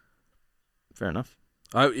 Fair enough.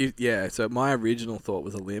 Yeah, so my original thought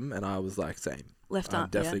was a limb, and I was like, same. Left I'm arm.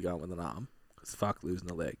 definitely going with an arm. Because fuck losing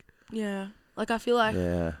a leg. Yeah. Like I feel like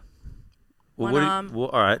Yeah. one what do arm, all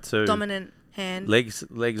right, so dominant hand. legs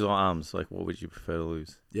or arms? Like, what would you prefer to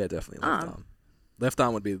lose? Yeah, definitely left Arm. arm. Left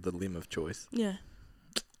arm would be the limb of choice. Yeah.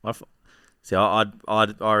 See, I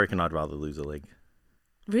reckon I'd rather lose a leg.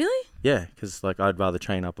 Really? Yeah, because like I'd rather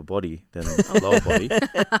train upper body than lower body,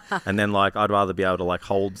 and then like I'd rather be able to like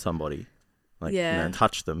hold somebody, like Yeah. and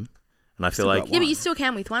touch them, and I feel Still like got Yeah, but one. you still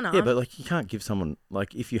can with one arm. yeah, but like you can't give someone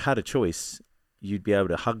like if you had a choice, you'd be able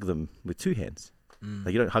to hug them with 2 hands. Mm.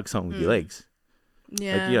 Like you don't hug someone with your legs.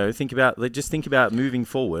 yeah. Like, you know, just think about moving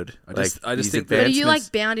forward. I just these think that- But are you advancements-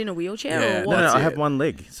 like bound in a wheelchair Yeah, or No, what? no, That's I it. have one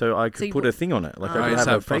leg, so I could So you put put- a thing on it. Like Oh, I I could just have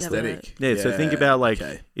a have face. prosthetic. Yeah, so think about like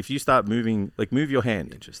okay. if you start moving, like move your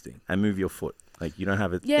hand Interesting. and move your foot. Like you don't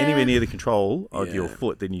have it Yeah. anywhere near the control of Yeah. your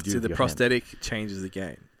foot than you do. See, with the your hand. prosthetic changes the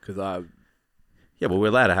game. Because Yeah, well, we're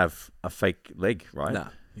allowed to have a fake leg, right? Nah,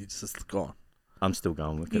 it's just gone. I'm still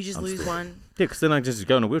going with it. You just lose one. Yeah, because then I just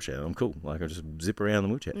go in a wheelchair. I'm cool. Like, I just zip around the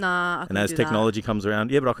wheelchair. Nah, I And as technology comes around,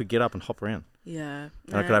 yeah, but I could get up and hop around. Yeah.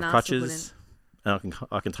 And I could have crutches, and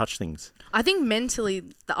I can touch things. I think mentally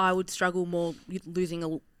I would struggle more with losing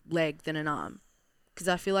a leg than an arm, because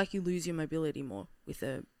I feel like you lose your mobility more with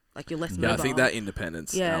you're less mobile. Yeah, I think that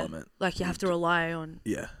independence element. Like you have to rely on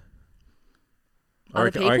I other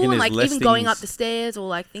reckon people, and there's like less even going up things- the stairs or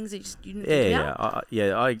like things that you didn't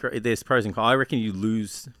Yeah, I agree. There's pros and cons. I reckon you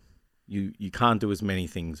lose. You can't do as many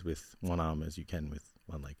things with one arm as you can with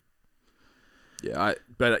one leg. Yeah,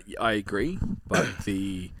 I agree, but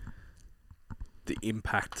the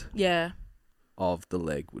impact of the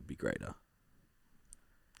leg would be greater.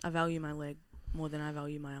 I value my leg more than I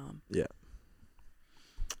value my arm. Yeah.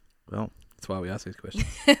 Well, that's why we ask these questions.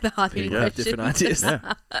 The hard There you hitting go. question. Different ideas.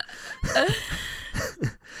 yeah.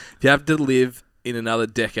 If you have to live in another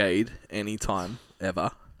decade, anytime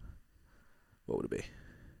ever, what would it be?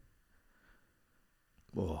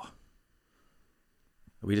 Oh.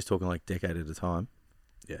 Are we just talking like decade at a time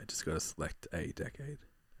Yeah, just got to select a decade.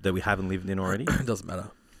 that we haven't lived in already? It doesn't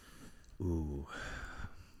matter. Ooh.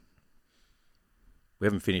 We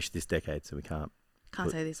haven't finished this decade, so we can't.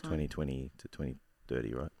 Can't say this one. 2020 to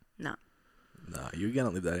 2030, right? No, you're going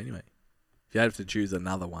to live that anyway. If you have to choose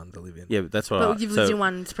another one to live in. Yeah, but that's what But you've lived in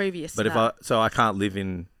ones previous. But to that. I can't live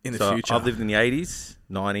in the so future. I've lived in the 80s,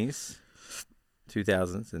 90s,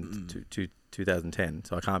 2000s, and 2010.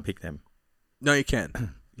 So I can't pick them. No, you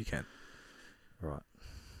can. You can. All right.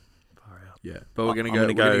 Far out. Yeah, but we're I'm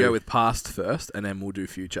gonna gonna go with past first, and then we'll do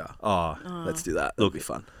future. Oh, Let's do that. It'll Look, be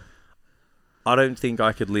fun. I don't think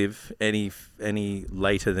I could live any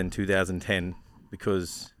later than 2010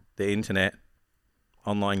 because the internet,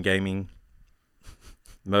 online gaming,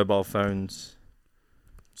 mobile phones,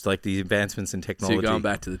 it's like these advancements in So technology. you're going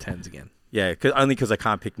back to the 10s again. Yeah, only because I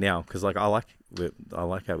can't pick now. Because like I like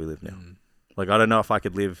how we live now. Mm. Like I don't know if I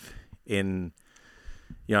could live in,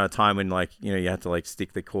 a time when like you had to like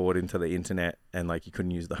stick the cord into the internet and like you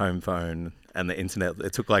couldn't use the home phone and the internet.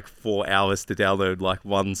 It took like 4 hours to download like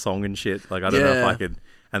one song and shit. Like I don't know if I could.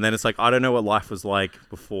 And then it's like I don't know what life was like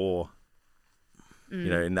before.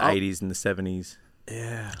 In the 80s and the 70s.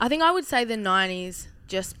 Yeah, I think I would say the 90s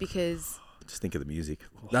just because. Just think of the music.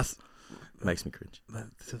 that's Makes me cringe.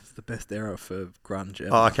 the best era for grunge ever.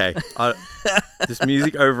 Oh, okay. Just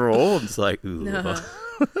music overall, I'm just like, ooh. No.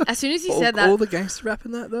 As soon as you all, said that. all the gangster rap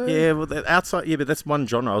in that though. Yeah, well, outside, but that's one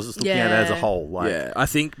genre. I was just looking at it as a whole. Like, Yeah, I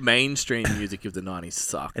think mainstream music of the 90s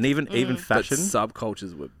sucked. and even but fashion,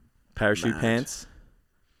 subcultures were parachute mad. pants,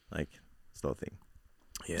 like it's not a thing.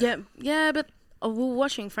 Yeah, but we were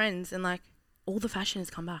watching Friends and like all the fashion has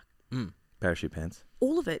come back. Parachute pants.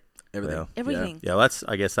 All of it. everything. Well, Everything. Yeah, well,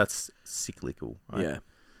 I guess that's cyclical. Right?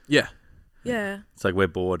 Yeah. Yeah. It's like we're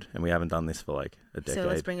bored and we haven't done this for like a decade. So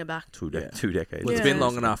let's bring it back. 2 Yeah. 2 decades. Well, it's Yeah. been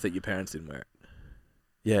long enough that your parents didn't wear it,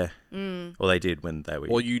 Yeah. Mm. Well, they did when they were.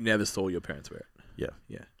 or you never saw your parents wear it.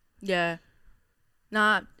 Yeah.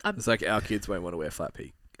 Nah, It's like our kids won't want to wear flat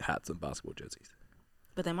peak hats and basketball jerseys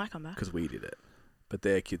but they might come back. because we did it, but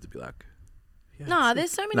their kids would be like, yeah, No,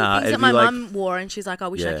 there's so many Nah, things that it'd my be like- mum wore, and she's like, "I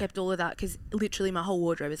wish I Yeah. kept all of that because literally my whole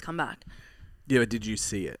wardrobe has come back." yeah, but did you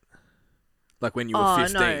see it? Like when you were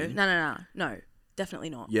 15? No, definitely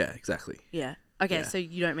not. Yeah, exactly. Yeah. Okay, Yeah. so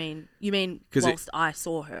you mean 'Cause whilst I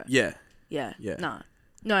saw her? Yeah, Yeah. Yeah.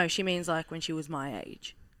 No, she means like when she was my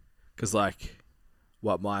age. because like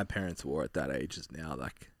what my parents wore at that age is now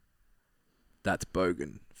like that's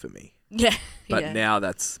bogan for me, Yeah. but yeah. now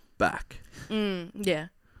that's back. Yeah.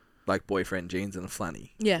 Like boyfriend jeans and a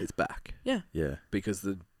flanny. Yeah. It's back yeah. because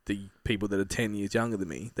the people that are 10 years younger than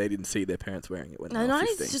me, they didn't see their parents wearing it when No, they were 90s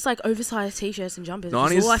 15. is just like oversized t-shirts and jumpers. 90s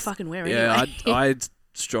That's all I fucking wear Yeah, anyway. I'd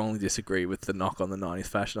strongly disagree with the knock on the 90s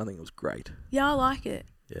fashion. I think it was great. Yeah, I like it.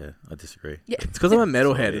 Yeah, I disagree. Yeah. It's because I'm a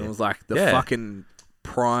metalhead and Yeah. it was like the Yeah. fucking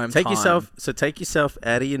prime Take time. yourself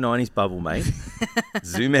out of your 90s bubble, mate.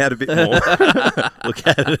 Zoom out a bit more. Look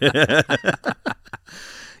at it.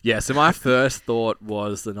 Yeah, so my first thought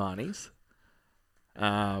was the 90s.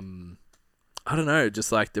 I don't know,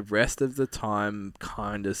 just like the rest of the time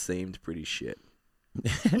kind of seemed pretty shit.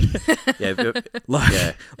 Yeah, Like,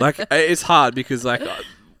 yeah. like it's hard because like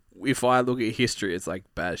if I look at history, it's like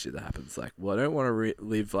bad shit that happens. Like, well, I don't want to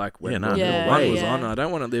live like when Yeah, no. World Yeah, War One was yeah. on. I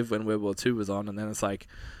don't want to live when World War Two was on. And then it's like,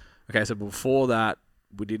 okay, so before that,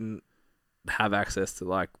 we didn't have access to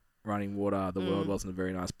like running water. The world wasn't a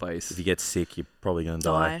very nice place. If you get sick, you're probably going to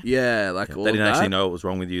die. Yeah, like Yeah, all they didn't of actually that. know what was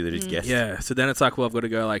wrong with you. They just guessed. Yeah, so then it's like, well, I've got to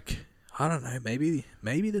go like, I don't know, maybe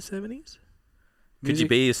the 70s. Could you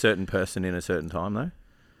be a certain person in a certain time, though?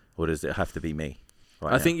 Or does it have to be me?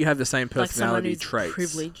 right I now. think you have the same Like someone personality who's traits.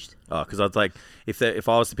 privileged. Oh, because I'd like if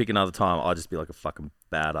I was to pick another time, I'd just be like a fucking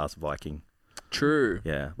badass Viking. True.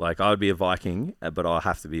 Yeah, like I would be a Viking, but I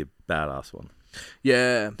have to be a badass one.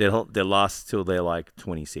 Yeah. They'll last till they're like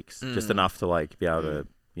 26, just enough to like be able to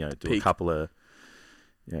do Peak. a couple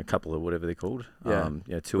of whatever they're called. Yeah.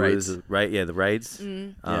 Tours, the raids.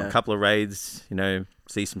 Yeah. A couple of raids.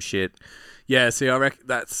 See some shit. Yeah, see, I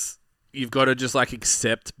reckon you've got to just like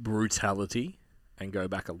accept brutality and go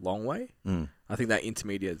back a long way. I think that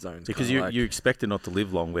intermediate zone's Because kinda you expect it not to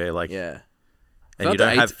live long, where like yeah. and I you feel don't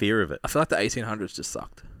like have fear of it. I feel like the 1800s just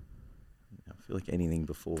sucked. I feel like anything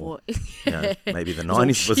before. Or, Maybe the It's all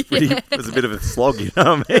 90s was shit. was a bit of a slog, you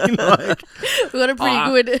know what I mean? Like, we got a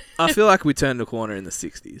pretty good. I feel like we turned the corner in the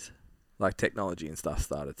 60s. Like technology and stuff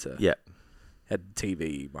started to yeah, had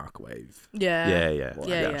TV, microwave, yeah. all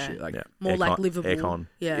Yeah, that yeah. shit. Like Yeah. More like Aircon- livable. aircon.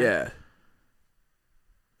 yeah.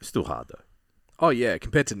 It's still hard though. Oh yeah,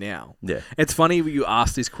 compared to now. Yeah. It's funny when you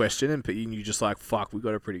ask this question and you just like, fuck, we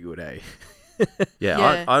got a pretty good A. Yeah,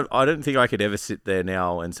 Yeah. I don't think I could ever sit there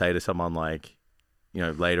now and say to someone like,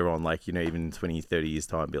 later on, like, even 20, 30 years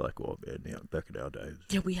time, be like, oh, man, back in our days.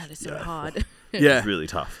 Yeah, we had it so Yeah. hard. Yeah. It's really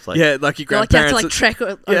tough. It's like, Yeah, like your Like you have to grandparents. like trek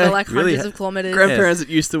over Yeah, like really hundreds of kilometers. grandparents that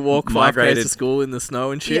used to walk 5 days Migrated. to school in the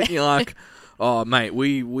snow and shit. Yeah. And you're like, oh, mate,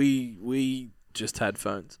 we just had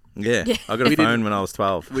phones. yeah. Yeah. I got a We phone didn't- when I was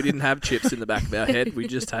 12. We didn't have chips in the back of our head.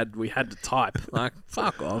 We had to type. Like,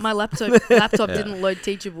 fuck off. My laptop Yeah. didn't load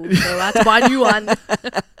Teachable, so I had to buy a new one.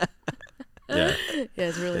 Yeah. Yeah,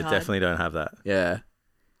 it's really They hard. definitely don't have that. Yeah.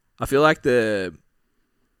 I feel like the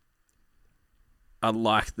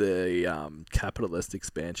capitalist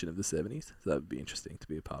expansion of the 70s. So that would be interesting to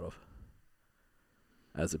be a part of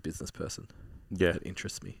as a business person. Yeah. That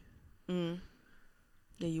interests me. Mm.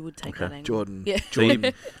 Yeah, you would take Okay. that angle. Jordan. Yeah. So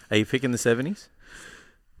are you picking the 70s?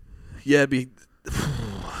 Yeah,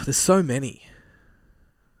 there's so many.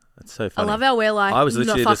 That's so I funny. love how we're like, I was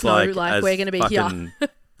literally no, just fuck no, like, as we're gonna be here. fucking-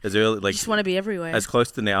 as early, You like, just want to be everywhere. as close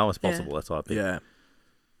to now as Yeah. possible. That's what I picked. Yeah.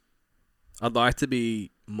 I'd like to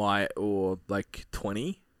be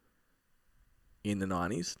 20 in the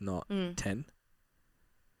 90s, not 10.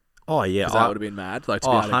 Oh, yeah. Because that would have been mad. Like, to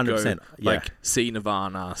be able to 100%. go, Yeah. like, see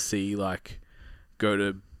Nirvana, go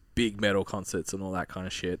to big metal concerts and all that kind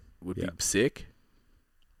of shit would Yeah. be sick.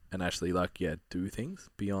 And actually, do things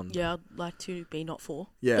beyond. Yeah, I'd like to be not 4.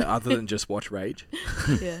 Yeah, other than just watch Rage.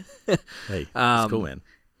 Yeah. Hey, Um, it's cool, man.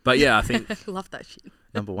 But yeah, I think, Love that shit.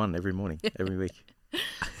 Number one every morning, every week.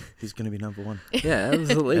 Who's going to be number one? yeah,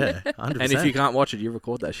 absolutely. Yeah, 100%. And if you can't watch it, you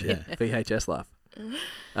record that shit. Yeah. VHS laugh.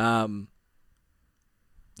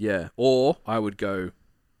 Yeah, or I would go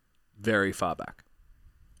very far back.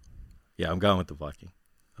 Yeah, I'm going with the Viking.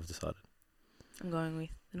 I've decided. I'm going with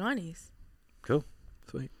the 90s. Cool.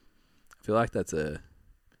 Sweet. I feel like that's a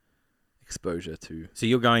exposure to So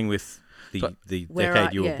you're going with But the Where decade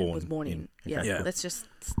I you were was born in. Okay. Yeah. Yeah. Let's just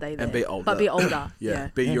stay there. and be older. But be older. yeah, Yeah.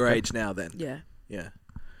 be Yeah, your okay. age now. Then Yeah. yeah.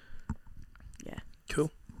 Yeah.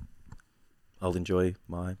 Cool. I'll enjoy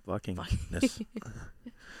my Vikingness.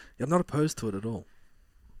 I'm not opposed to it at all.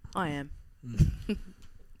 I am.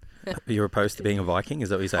 You're opposed to being a Viking? Is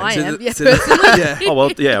that what you're saying? I So am. the- Yeah, so the- personally. yeah. Oh,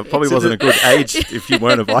 well, yeah, probably So wasn't a good age if you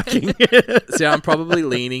weren't a Viking. See, I'm probably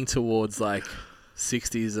leaning towards like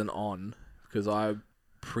 60s and on because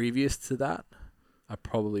previous to that, I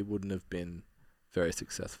probably wouldn't have been very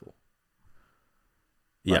successful.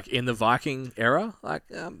 Yeah. Like in the Viking era,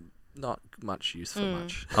 not much use for Mm.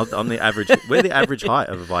 much. I'm the average. We're the average height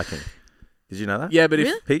of a Viking. Did you know that? Yeah, but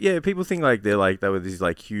if Really? People think like they were these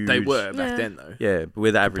like huge. they were back Yeah. then though, Yeah, but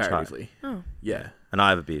we're the average height. comparatively. Oh, Yeah. And I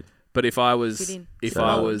have a beard. But if I was, Fit in. if So,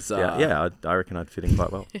 I was, I reckon I'd fit in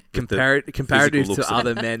quite well. With the- comparative looks to of-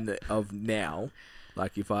 other men of now,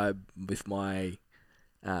 like if I, with my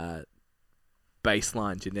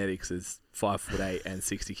baseline genetics is 5'8" and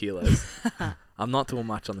 60 kilos, I'm not doing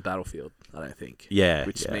much on the battlefield. I don't think. Yeah,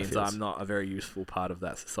 Which yeah, it means feels- I'm not a very useful part of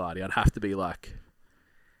that society. I'd have to be like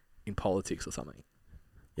in politics or something.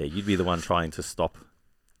 Yeah, you'd be the one trying to stop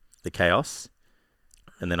the chaos,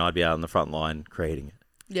 and then I'd be out on the front line creating it.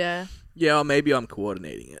 yeah. Yeah, or maybe I'm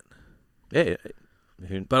coordinating it. Yeah,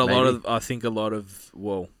 But maybe. I think a lot of,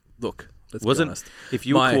 look, let's Wasn't- be honest. If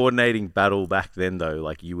you were my- coordinating battle back then, though,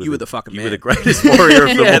 like you were the fucking you man. were the greatest warrior of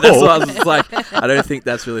them Yeah, all. that's what I was like. I don't think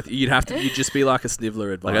that's really. You'd just be like a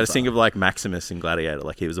Snivler advisor. Like, I just think of like Maximus in Gladiator,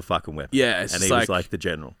 like he was a fucking weapon. Yeah, it's and just he was like the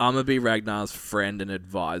general. I'm gonna be Ragnar's friend and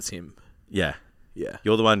advise him. Yeah, Yeah.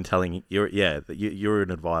 You're the one telling you're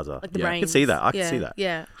an advisor. Like the Yeah. I brains. can see that. I can see that.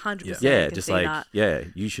 Yeah, 100%. Yeah, can just see like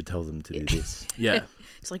that. you should tell them to do this. Yeah.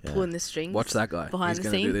 It's like pulling the strings. Watch that guy. behind He's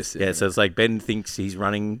the going to do scenes. this. Yeah, so it's like Ben thinks he's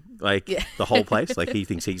running like Yeah. the whole place. Like he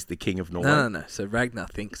thinks he's the king of Norway. No. So Ragnar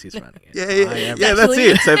thinks he's running it. Yeah, that's Actually-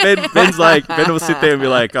 it. So Ben's like, Ben will sit there and be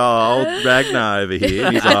like, "Oh, old Ragnar over here."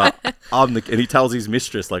 And he's like, and he tells his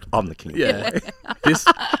mistress like, "I'm the king." Yeah.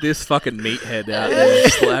 this fucking meathead out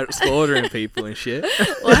there slaughtering people and shit.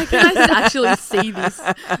 Why can I actually see this?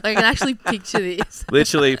 Like, I can actually picture this.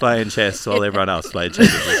 Literally playing chess while everyone else playing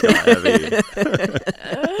chess with this guy over here.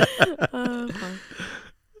 Fine.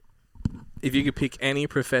 If you could pick any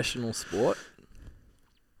professional sport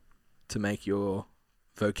to make your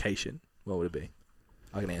vocation, what would it be?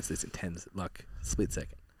 I can answer this in split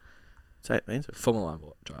second. So answer. Formula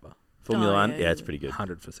 1 driver. Formula Oh, One, yeah, yeah, yeah. it's pretty good.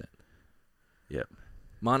 100%. Yep.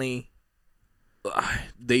 Money,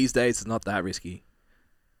 these days, is not that risky.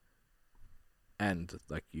 And,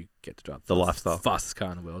 like, you get to drive The lifestyle. fastest car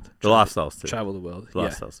in the world. The lifestyles too. Travel the world. The Yeah.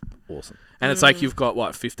 lifestyles awesome. And it's like you've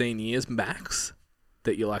got, 15 years max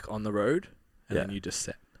that you're, like, on the road. And Yeah. then you just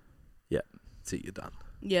set. Yeah. That's it, you're done.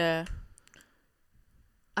 Yeah.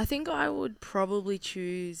 I think I would probably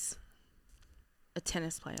choose a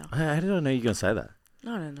tennis player. How did I know you were gonna say that?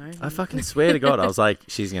 I don't know. I fucking swear to God, I was like,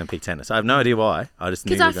 she's gonna pick tennis. I have no idea why. I just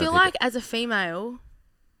knew. Because you I were gonna feel pick like as a female,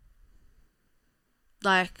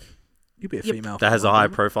 like, You'd be a Yep. female. that has a Formula high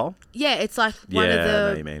One. profile. yeah, it's like one Yeah, of I know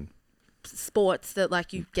what the you mean. sports that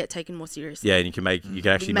like you get taken more seriously. Yeah, and you can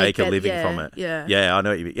actually make a better- living yeah, from it. Yeah. Yeah, I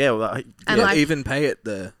know what you mean. Yeah, well, And Yeah, like, even pay at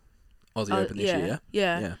the Aussie Open this yeah, year,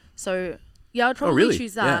 yeah. So yeah, I'd probably really?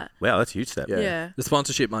 choose Yeah. that. wow, that's a huge step. yeah. Yeah. The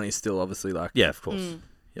sponsorship money is still obviously like Yeah, of course. Mm.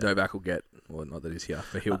 Yeah. Novak will get, well, not that he's here,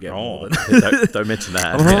 but he'll get more Oh, than. don't mention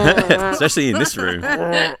that. Especially in this room.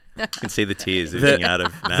 You can see the tears oozing out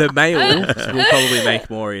of Nat. The males will probably make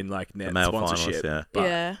more in like net The male sponsorship. finalists, yeah. But,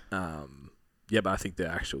 Yeah. yeah, but I think the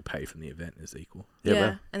actual pay from the event is equal. Yeah, Yeah.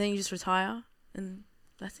 bro. And then you just retire and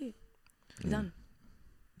that's it. You're done.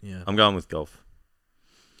 Yeah. I'm going with golf.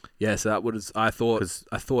 Yeah, so that was I thought 'Cause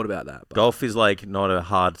about that. But Golf is like not a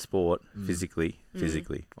hard sport Mm. physically. Mm.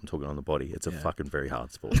 Physically, I'm talking on the body. It's a Yeah. fucking very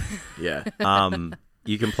hard sport. Yeah.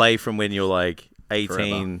 You can play from when you're like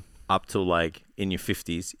 18 up till like in your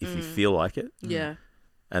 50s if you feel like it. Yeah.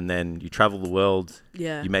 And then you travel the world.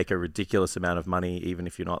 Yeah. You make a ridiculous amount of money, even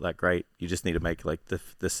if you're not that great. You just need to make like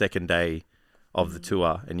the second day of the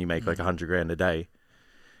tour, and you make like $100,000 a day.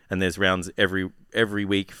 And there's rounds every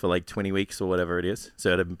week for like 20 weeks or whatever it is.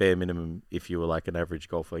 So at a bare minimum, if you were like an average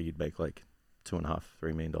golfer, you'd make like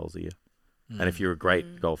 $2.5-3 million a year. And if you're a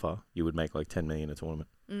great golfer, you would make like 10 million a tournament.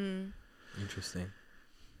 Mm. Interesting.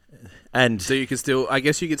 And So you could still, I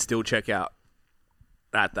guess you could still check out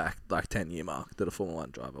at that like 10-year mark that a Formula 1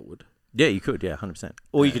 driver would. yeah, you could, 100%.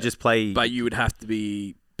 Or you could just play. But you would have to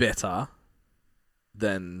be better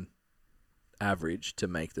than average to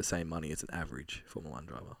make the same money as an average Formula 1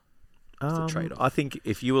 driver. It's a trade-off. I think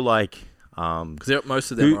if you were like, Because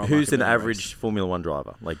most of them are on who's like an a minimum average Formula 1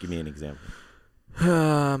 driver? Like, give me an example. race.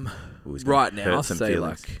 Ooh, it's gonna Right now, hurt some say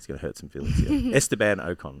feelings. like- It's going to hurt some feelings. Yeah. Esteban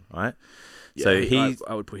Ocon, right? Yeah, So he's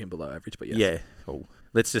I would put him below average, but yes. yeah. Well,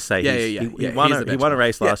 let's just say Yeah, he yeah. he won He's the he won a benchmark.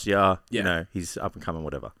 race Yeah. last year. You Yeah. know, he's up and coming,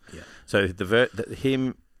 whatever. Yeah. So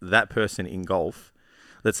that person in golf,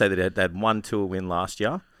 let's say that they had one tour win last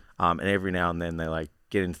year, and every now and then they like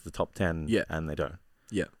get into the top 10, Yeah. and they don't.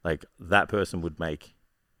 Yeah. Like that person would make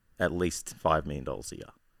at least $5 million a year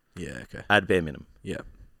Yeah, okay. at bare minimum. Yeah.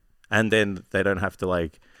 And then they don't have to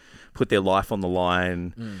like put their life on the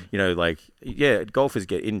line. You know, like golfers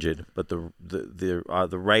get injured, but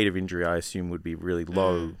the rate of injury I assume would be really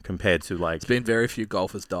low compared to like It's been very few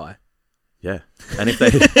golfers die. yeah. And if they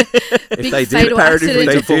if Big they did fatal accident.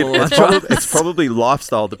 they To Formula did, One it's probably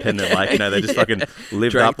lifestyle dependent. Like they just fucking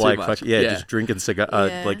lived Drank up too like much. just drinking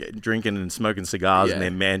Yeah. like drinking and smoking cigars in Yeah.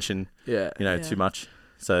 their mansion. Yeah. You know, Yeah. too much.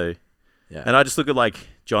 So Yeah. and I just look at like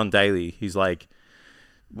John Daly. He's like,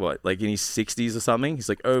 what, like in his 60s or something? He's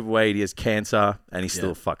like overweight. He has cancer, and he's still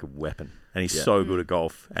Yeah. a fucking weapon. And he's Yeah. so good at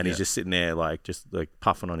golf. And he's Yeah. just sitting there, like, just like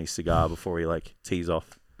puffing on his cigar before he like tees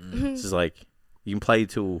off. It's just like you can play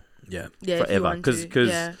till Yeah. Yeah, if you forever. want to. Because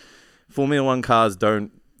Yeah. Formula One cars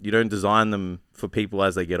you don't design them for people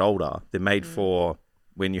as they get older. They're made for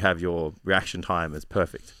when you have your reaction time is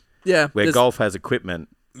perfect. Yeah. Where there's- golf has equipment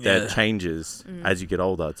that Yeah. changes as you get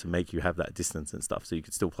older to make you have that distance and stuff, so you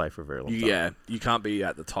can still play for a very long time. Yeah. You can't be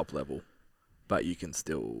at the top level, but you can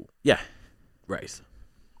still Yeah. race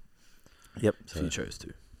Yep. if So, you chose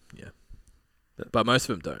to. Yeah. That- But most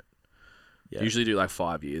of them don't. yeah. Usually do like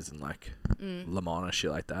 5 years and like Le Mans and shit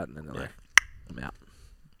like that, and then they're like, I'm out.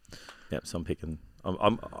 Yeah, so I'm picking. I'm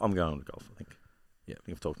going to golf. I think. Yeah. I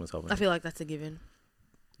think I've talked myself. I feel like that's a given.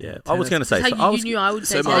 Yeah, I was going to say. That's how you knew I would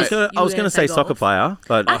say. so I was going to say soccer golf. player,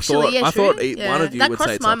 but Actually, I thought true. one of you that would say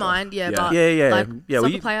crossed my soccer. mind. Yeah, Yeah. but yeah. like, Well,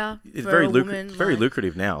 soccer player. it's for very a woman, very like-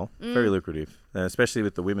 lucrative now. Very lucrative, especially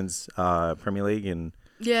with the women's Premier League and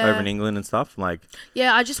Yeah. over in England and stuff. Like,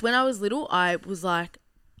 Yeah, when I was little, I was like,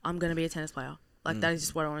 I'm gonna be a tennis player. Like that is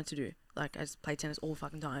just what I wanted to do. Like I just play tennis all the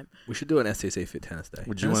fucking time. We should do an STC Fit Tennis Day.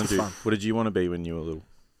 what did you want to be when you were little?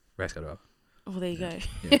 Race car driver. Oh, there you go.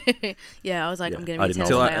 Yeah. Yeah, I was like, Yeah, I'm gonna I be a didn't tennis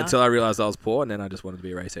know player. Until I realised I was poor, and then I just wanted to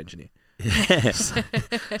be a race engineer. Yes.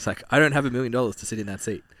 It's like, I don't have $1 million to sit in that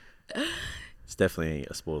seat. It's definitely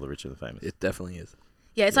a sport of the rich and the famous. It definitely is.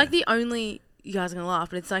 Yeah, it's like the only. You guys are gonna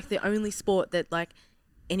laugh, but it's like the only sport that like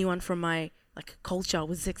anyone from my like culture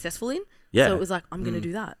was successful in. Yeah. So it was like, I'm gonna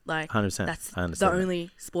do that. Like 100%. that's I the understand that.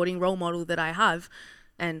 only sporting role model that I have,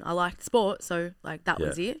 and I liked sport, so like that Yeah.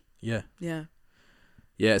 was it. Yeah. Yeah.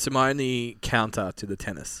 Yeah, so my only counter to the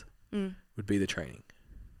tennis Mm. would be the training.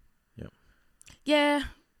 Yeah,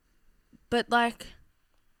 but like,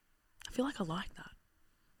 I feel like I like that.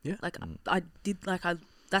 Yeah. Like I did like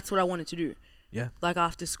that's what I wanted to do. Yeah. Like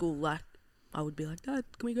after school, like I would be like, Dad,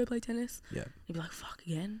 can we go play tennis? Yeah. He'd be like, fuck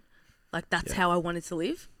again. Like that's Yeah. how I wanted to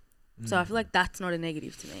live. So I feel like that's not a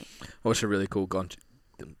negative to me. I watched a really cool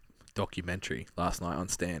documentary last night on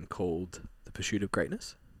Stan called The Pursuit of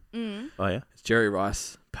Greatness. Mm. Oh yeah. It's Jerry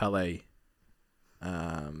Rice, Pele,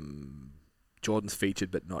 Jordan's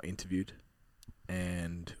featured but not interviewed,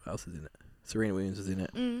 and who else is in it? Serena Williams is in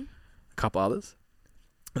it. Mm. A couple others.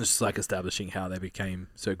 And it's just like establishing how they became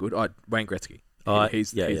so good. Wayne Gretzky. Oh,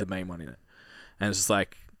 he's yeah. the main one in it. And it's just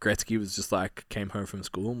like Gretzky was just like came home from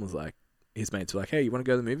school and was like, his mates were like, hey, you want to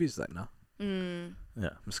go to the movies? He's like, no, Mm. Yeah.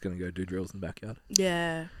 I'm just gonna go do drills in the backyard.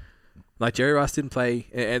 Yeah. Like Jerry Rice didn't play,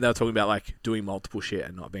 and they were talking about like doing multiple shit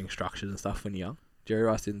and not being structured and stuff when you're young. Jerry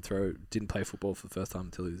Rice didn't play football for the first time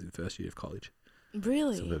until he was in first year of college.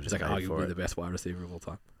 Really? Some people He's just like made for arguably it. the best wide receiver of all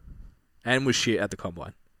time, and was shit at the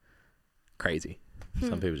combine. Crazy.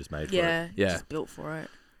 Some people just made for it. Yeah. Yeah. Just built for it.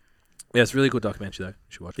 Yeah, it's a really good documentary though. You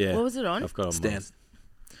should watch it. Yeah. What was it on? I've got on Stan. mine.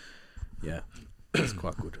 Yeah, it's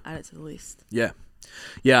quite good. Add it to the list. Yeah,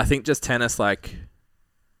 yeah. I think just tennis, like,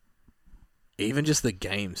 even just the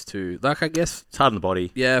games too. Like, I guess, It's hard on the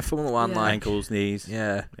body. yeah, Formula One, Yeah. like, Ankles, knees.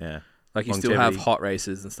 yeah, Yeah. like you still have Longevity. hot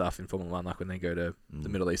races and stuff in Formula One, like when they go to the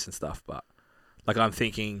Mm. Middle East and stuff. But like, I'm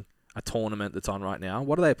thinking a tournament that's on right now.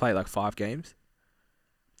 What do they play? Like 5 games?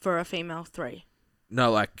 For a female 3.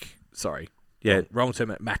 No, like, sorry, Yeah. wrong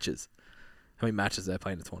term. Matches. How many matches do they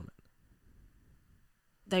play in a tournament?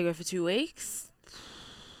 They go for 2 weeks.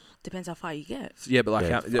 Depends how far you get. So, yeah, but like, Yeah,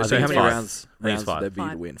 how, I so think how it's many 5. rounds I think it's would 5. there be to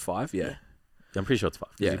 5. win? 5. Yeah. Yeah. I'm pretty sure it's 5.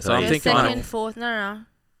 Yeah, Because so I'm Yeah, thinking, second, like- fourth. No.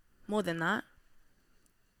 More than that.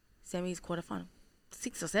 Semis, quarterfinal.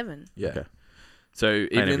 6 or 7. Yeah. Okay. So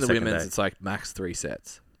even every in the second women's, day. it's like max 3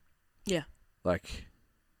 sets. Yeah. Like,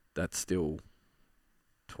 that's still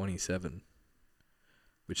 27,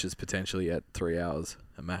 which is potentially at 3 hours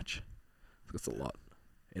a match. That's a lot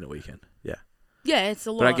in a weekend. Yeah, it's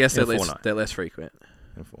a lot. But I guess In a they're fortnight. less frequent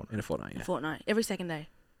In a fortnight. in a fortnight. A Yeah. fortnight. Every second day.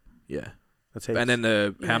 Yeah. That's And then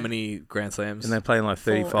Yeah. how many Grand Slams? and they're playing like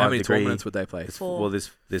 35 how many degree. tournaments would they play? It's- Four. Well, there's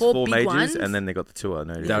 4 4 big majors, ones. and then they got the tour.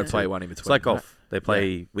 No, They Yeah. would play one in between. It's like right? golf. They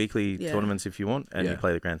play weekly Yeah. tournaments if you want, and Yeah. you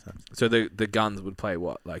play the Grand Slams. So the guns would play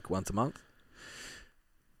what, like once a month?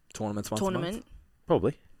 Tournaments once a Tournament. month?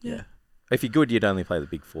 Probably. Yeah. If you're good, you'd only play the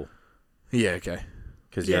big 4 Yeah, okay.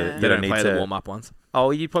 because Yeah. you They don't don't need play to the warm-up ones?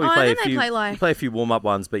 Oh, you'd probably Oh, play a then they few. play, like- you play a few warm up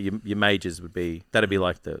ones, but your majors would be that'd be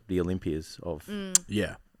like the Olympias of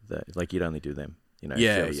Yeah. like you'd only do them. You know,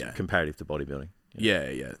 Yeah, if it was yeah. comparative to bodybuilding. You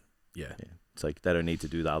know? Yeah. It's like they don't need to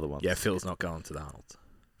do the other ones. Yeah, Phil's not going to the Arnold.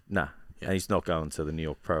 Nah, Yeah. and he's not going to the New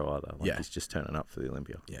York Pro either. Like Yeah. he's just turning up for the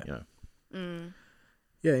Olympia. Yeah. You know. Mm.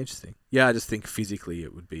 Yeah, interesting. Yeah, I just think physically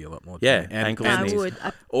it would be a lot more. Yeah, training. ankles, I knees. would.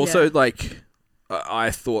 Also, yeah. like,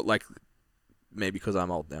 I thought, like, maybe because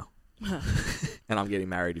I'm old now and I'm getting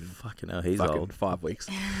married in Fucking hell, he's fucking old. 5 weeks.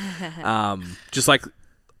 Just like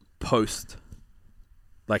post,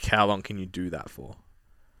 like, how long can you do that for?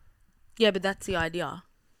 Yeah, but that's the idea.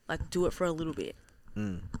 Like, do it for a little bit.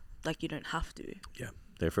 Mm. Like, you don't have to.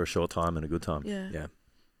 There for a short time and a good time. Yeah.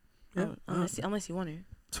 Yeah. Unless you want to.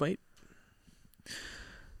 Sweet.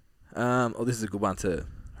 This is a good one to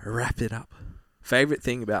wrap it up. Favorite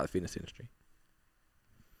thing about the fitness industry?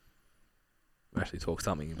 We actually talk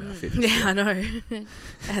something about fitness. Yeah, I know.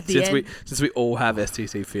 At the end. Since we all have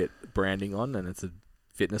STC Fit branding on and it's a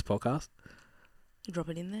fitness podcast. Drop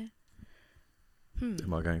it in there.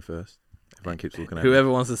 Am I going first? Everyone keeps looking at Whoever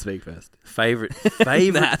wants to speak first. me. Favorite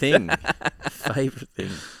thing. Favorite thing.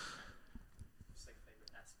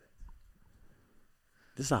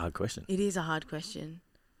 This is a hard question. It is a hard question.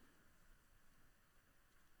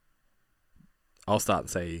 I'll start and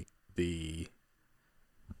say I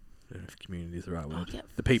don't know if community is the right word. Yep.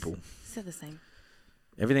 The people. Said the same.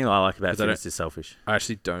 Everything I like about 'Cause I fitness is selfish. I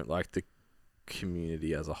actually don't like the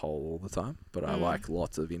community as a whole all the time, but I like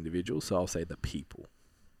lots of individuals, so I'll say the people.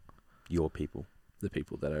 Your people. The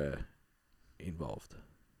people that are involved.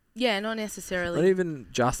 Yeah, not necessarily. Not even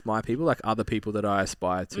just my people, like other people that I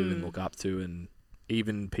aspire to and look up to, and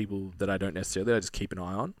even people that I don't necessarily, I just keep an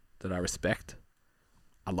eye on, that I respect.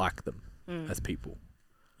 I like them as people.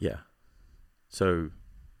 Yeah. So,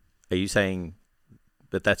 are you saying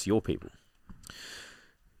that that's your people?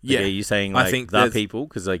 Yeah. Like, are you saying I like think the people?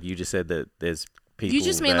 Because like you just said that there's people. You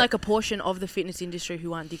just mean that- like a portion of the fitness industry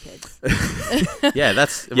who aren't dickheads. Yeah,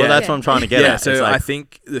 that's Yeah. that's what I'm trying to get Yeah, at. so It's like, I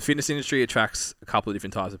think the fitness industry attracts a couple of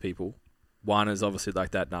different types of people. One is obviously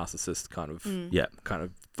like that narcissist kind of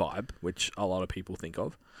vibe, which a lot of people think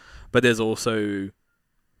of. But there's also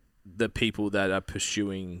the people that are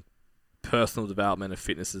pursuing personal development, of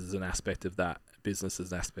fitness as an aspect of that, business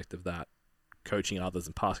as an aspect of that, coaching others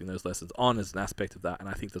and passing those lessons on as an aspect of that. And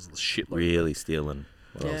I think there's a shitload. really stealing.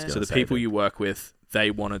 What I was Yeah. gonna So the say people there. you work with, they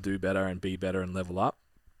want to do better and be better and level up.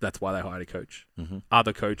 That's why they hired a coach. Mm-hmm.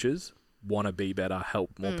 Other coaches want to be better,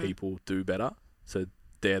 help more people do better. So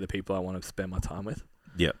they're the people I want to spend my time with.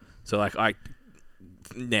 Yep. So like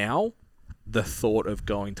now, the thought of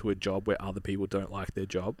going to a job where other people don't like their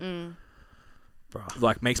job,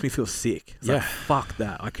 like makes me feel sick. It's like, fuck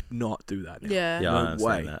that. I could not do that now. Yeah. Yeah, No I don't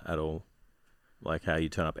understand way. that at all. Like how you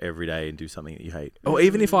turn up every day and do something that you hate. Or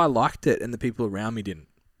even if I liked it and the people around me didn't.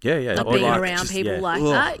 Yeah, yeah. Like or being like around just- people yeah. like Ugh.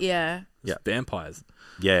 that. Yeah. Yeah. Vampires.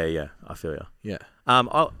 Yeah. I feel you. Yeah.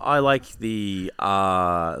 I like the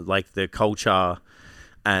culture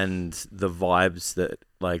and the vibes that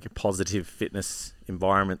like positive fitness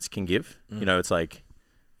environments can give. You know, it's like,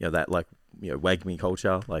 you know, that like, you know, wag me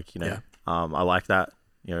culture. Like, you know, I like that.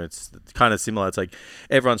 You know, it's kind of similar. It's like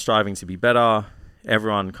everyone's striving to be better.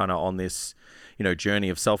 Everyone kind of on this, you know, journey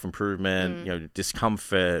of self-improvement, you know,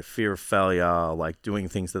 discomfort, fear of failure, like doing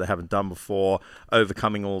things that they haven't done before,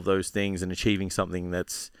 overcoming all of those things and achieving something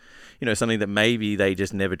that's, you know, something that maybe they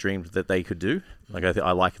just never dreamed that they could do. Like,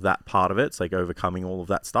 I like that part of it. It's like overcoming all of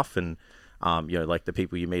that stuff and, you know, like the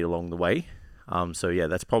people you meet along the way. So yeah,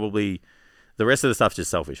 that's probably, the rest of the stuff's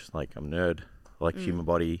just selfish. Like, I'm a nerd. I like the human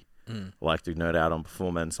body. I like to nerd out on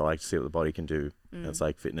performance. I like to see what the body can do. And it's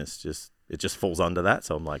like fitness it just falls under that.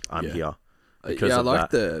 So I'm like, I'm here. Because I of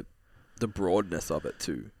like that. the broadness of it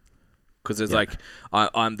too. Because there's like,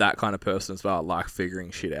 I'm that kind of person as well. I like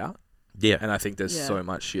figuring shit out. Yeah. And I think there's so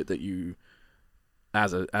much shit that you,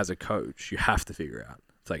 as a coach, you have to figure out.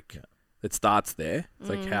 It's like, it starts there. It's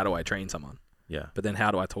like, how do I train someone? Yeah. But then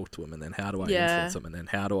how do I talk to them? And then how do I influence them? And then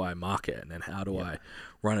how do I market? And then how do I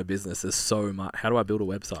run a business? There's so much. How do I build a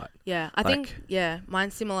website? Yeah. I think,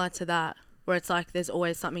 mine's similar to that, where it's like there's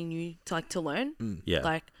always something new to learn. Yeah.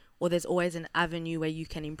 Like, or there's always an avenue where you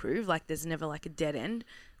can improve. Like, there's never like a dead end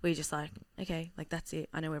where you're just like, okay, like that's it.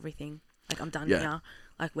 I know everything. Like, I'm done now.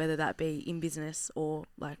 Like, whether that be in business or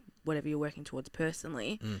like whatever you're working towards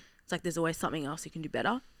personally, it's like there's always something else you can do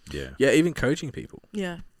better. Yeah. Yeah, even coaching people.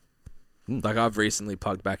 Yeah. Like, I've recently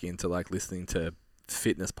plugged back into like listening to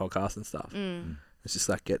fitness podcasts and stuff. It's just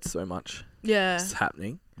like gets so much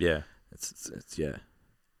happening. Yeah. It's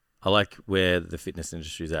I like where the fitness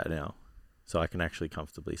industry is at now. So I can actually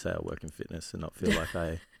comfortably say I work in fitness and not feel like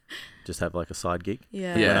I just have like a side gig.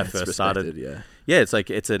 Yeah. When I it's first respected, started. Yeah, it's like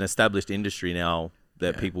it's an established industry now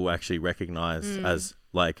that people actually recognize as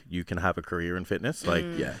like you can have a career in fitness. Like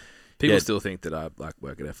people still think that I like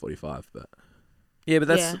work at F45, but yeah, but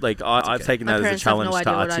that's like I've taken My that as a parents have no challenge to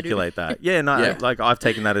idea what I do. articulate that. Yeah, no, Yeah. like I've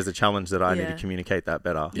taken that as a challenge that I need to Yeah. communicate that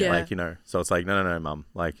better. Yeah. Like, you know, so it's like no, mum,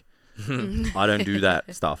 like I don't do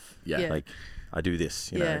that stuff. Yeah. Like I do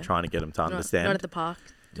this, you know, Yeah. trying to get them to understand. Not at the park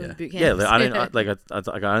doing Yeah. boot Yeah, camps. like,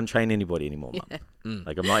 I don't train anybody anymore, Mum.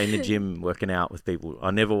 Like I'm not in the gym working out with people.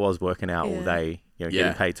 I never was working out all day, you know,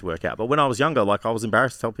 getting paid to work out. But when I was younger, like I was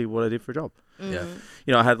embarrassed to tell people what I did for a job. yeah.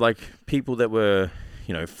 You know, I had like people that were,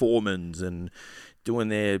 you know, foremans and doing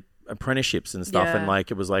their apprenticeships and stuff, and Yeah.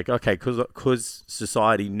 like it was like, okay, because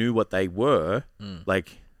society knew what they were,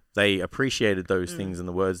 like they appreciated those things and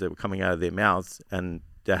the words that were coming out of their mouths, and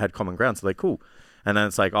they had common ground. So they're cool. And then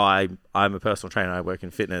it's like, oh, I'm a personal trainer. I work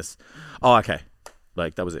in fitness. Oh, okay.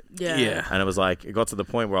 Like that was it. Yeah. And it was like, it got to the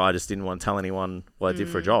point where I just didn't want to tell anyone what I did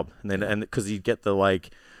for a job. And then, and because you get the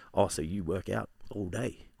like, oh, so you work out all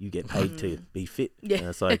day. You get paid to be fit. Yeah. And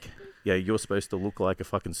it's like, yeah, you're supposed to look like a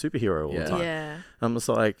fucking superhero all the time. Yeah. I'm just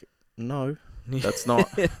like, no, that's not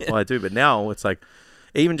what I do. But now it's like,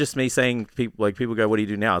 even just me saying people go, what do you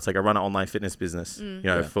do now? It's like I run an online fitness business,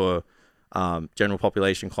 for general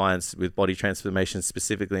population clients with body transformation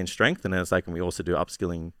specifically in strength. And then it's like, and we also do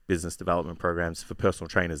upskilling business development programs for personal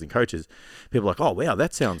trainers and coaches. People are like, oh, wow,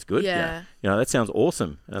 that sounds good. Yeah. That sounds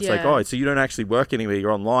awesome. And it's like, oh, so you don't actually work anywhere.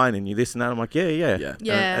 You're online and you this and that. I'm like, yeah.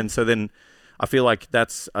 And so then I feel like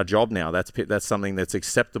that's a job now. That's something that's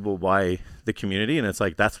acceptable by the community. And it's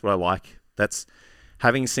like, that's what I like. That's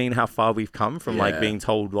having seen how far we've come from like being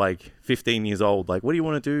told like 15 years old, like, what do you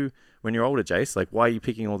want to do when you're older, Jace? Like, why are you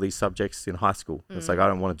picking all these subjects in high school? It's like, I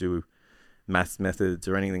don't want to do maths methods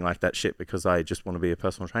or anything like that shit because I just want to be a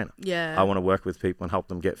personal trainer. Yeah. I want to work with people and help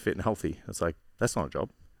them get fit and healthy. It's like, that's not a job.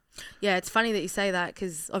 Yeah, it's funny that you say that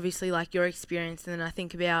because obviously like your experience, and then I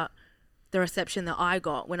think about the reception that I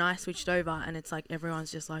got when I switched over, and it's like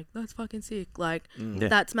everyone's just like, that's fucking sick. Like,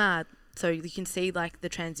 that's mad. So you can see like the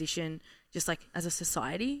transition just like as a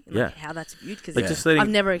society and like how that's viewed, because like I've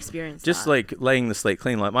never experienced just that. Like laying the slate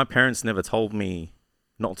clean. Like my parents never told me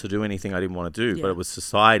not to do anything I didn't want to do, but it was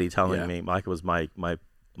society telling me. Like it was my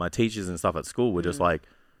teachers and stuff at school were just like,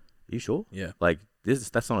 are you sure? Yeah. Like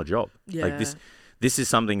that's not a job. Yeah. Like this is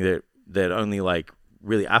something that only like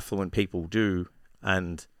really affluent people do,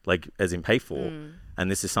 and like as in pay for.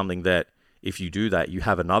 And this is something that if you do that, you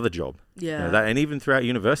have another job. Yeah. And even throughout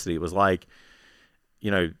university, it was like,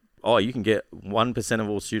 you can get 1% of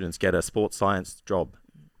all students get a sports science job.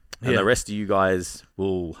 And the rest of you guys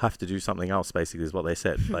will have to do something else, basically, is what they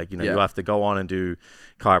said. Like, you have to go on and do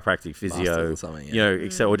chiropractic, physio,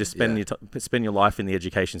 or just spend your life in the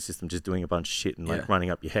education system just doing a bunch of shit and like running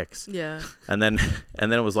up your hex. Yeah. And then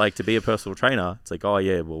it was like, to be a personal trainer, it's like, oh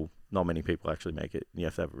yeah, well, not many people actually make it. You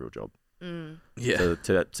have to have a real job. Yeah.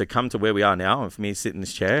 So to come to where we are now, and for me to sit in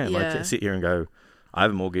this chair and like to sit here and go, I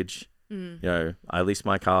have a mortgage, I lease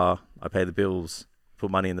my car, I pay the bills,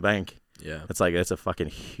 put money in the bank. Yeah. It's like, it's a fucking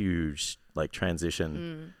huge like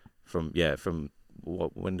transition from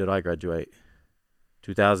when did I graduate?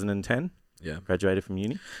 2010? Yeah. Graduated from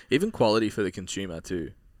uni. Even quality for the consumer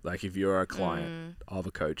too. Like if you're a client of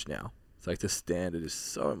a coach now, it's like the standard is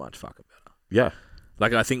so much fucking better. Yeah.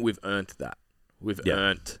 Like I think we've earned that. We've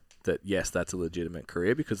earned that, yes, that's a legitimate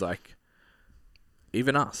career, because like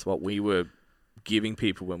even us, what we were giving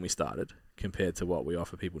people when we started compared to what we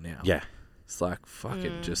offer people now. Yeah. It's like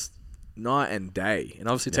fucking just night and day. And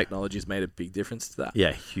obviously technology has made a big difference to that.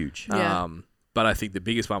 Yeah, huge. Yeah. But I think the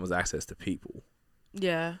biggest one was access to people.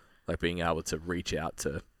 Yeah. Like being able to reach out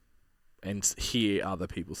to and hear other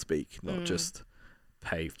people speak, not just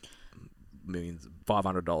pay millions,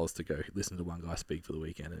 $500 to go listen to one guy speak for the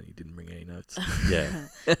weekend and he didn't bring any notes. Yeah.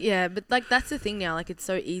 Yeah, but like that's the thing now. Like it's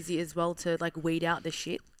so easy as well to like weed out the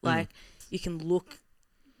shit. Like you can look,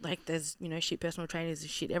 like there's shit personal trainers,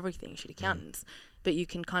 shit everything, shit accountants, but you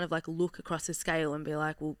can kind of like look across the scale and be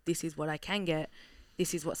like, well, this is what I can get.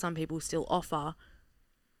 This is what some people still offer.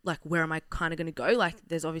 Like, where am I kind of going to go? Like,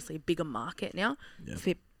 there's obviously a bigger market now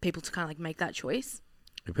for people to kind of like make that choice.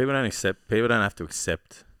 People don't have to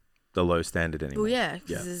accept the low standard anymore. Well, yeah,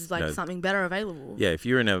 because there's like something better available. Yeah, if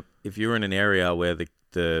you're in an area where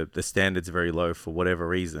the standards are very low for whatever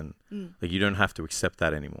reason, like you don't have to accept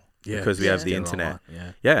that anymore. Yeah, because we have the internet.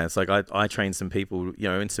 Yeah, it's like I train some people,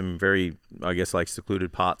 in some very, I guess, like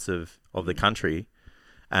secluded parts of the country,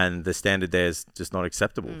 and the standard there is just not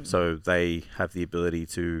acceptable. So they have the ability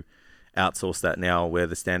to outsource that now where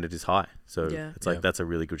the standard is high. So it's like that's a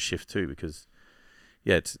really good shift too, because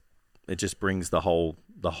it just brings the whole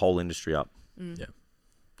industry up. Yeah,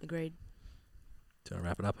 agreed. Do you want to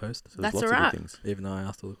wrap it up, host? So that's a wrap. Even though I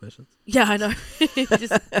asked all the questions. Yeah, I know.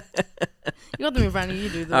 You got them in front of you.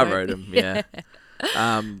 Do them. I wrote them. Yeah.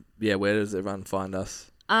 Where does everyone find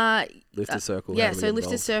us? Lifters Circle. Yeah, so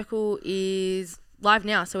Lifters Circle is live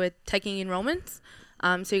now. So we're taking enrollments.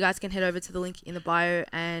 So you guys can head over to the link in the bio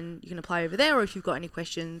and you can apply over there. Or if you've got any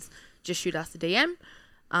questions, just shoot us a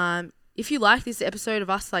DM. If you like this episode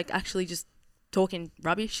of us, like actually just talking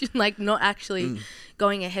rubbish, like not actually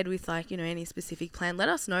going ahead with like, any specific plan, let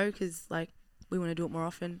us know, because like we want to do it more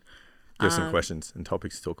often. Give some questions and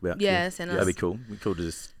topics to talk about. Yeah, send us. That'd be cool. It'd be cool to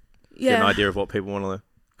just get an idea of what people want to learn.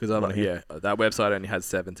 Because that website only had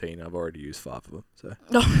 17. I've already used 5 of them. So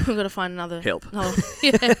we've got to find another help. Oh,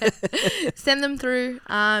 yeah. Send them through.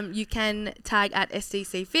 You can tag at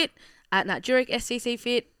STC Fit, at Nat Jurek STC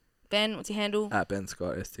Fit. Ben, what's your handle? At Ben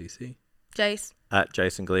Scott STC. Jace. At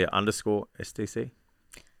Jason Galea _STC.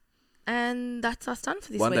 And that's us done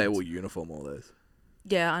for this One week. day we'll uniform all those.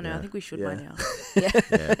 Yeah, I know. I think we should by now. Yeah.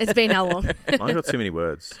 It's been how long? I've got too many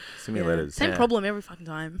words. Too many letters. Same problem every fucking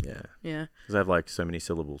time. Yeah. Yeah. Because I have like so many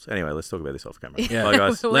syllables. Anyway, let's talk about this off camera. Yeah. Bye,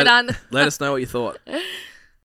 guys. We're done. Let us know what you thought.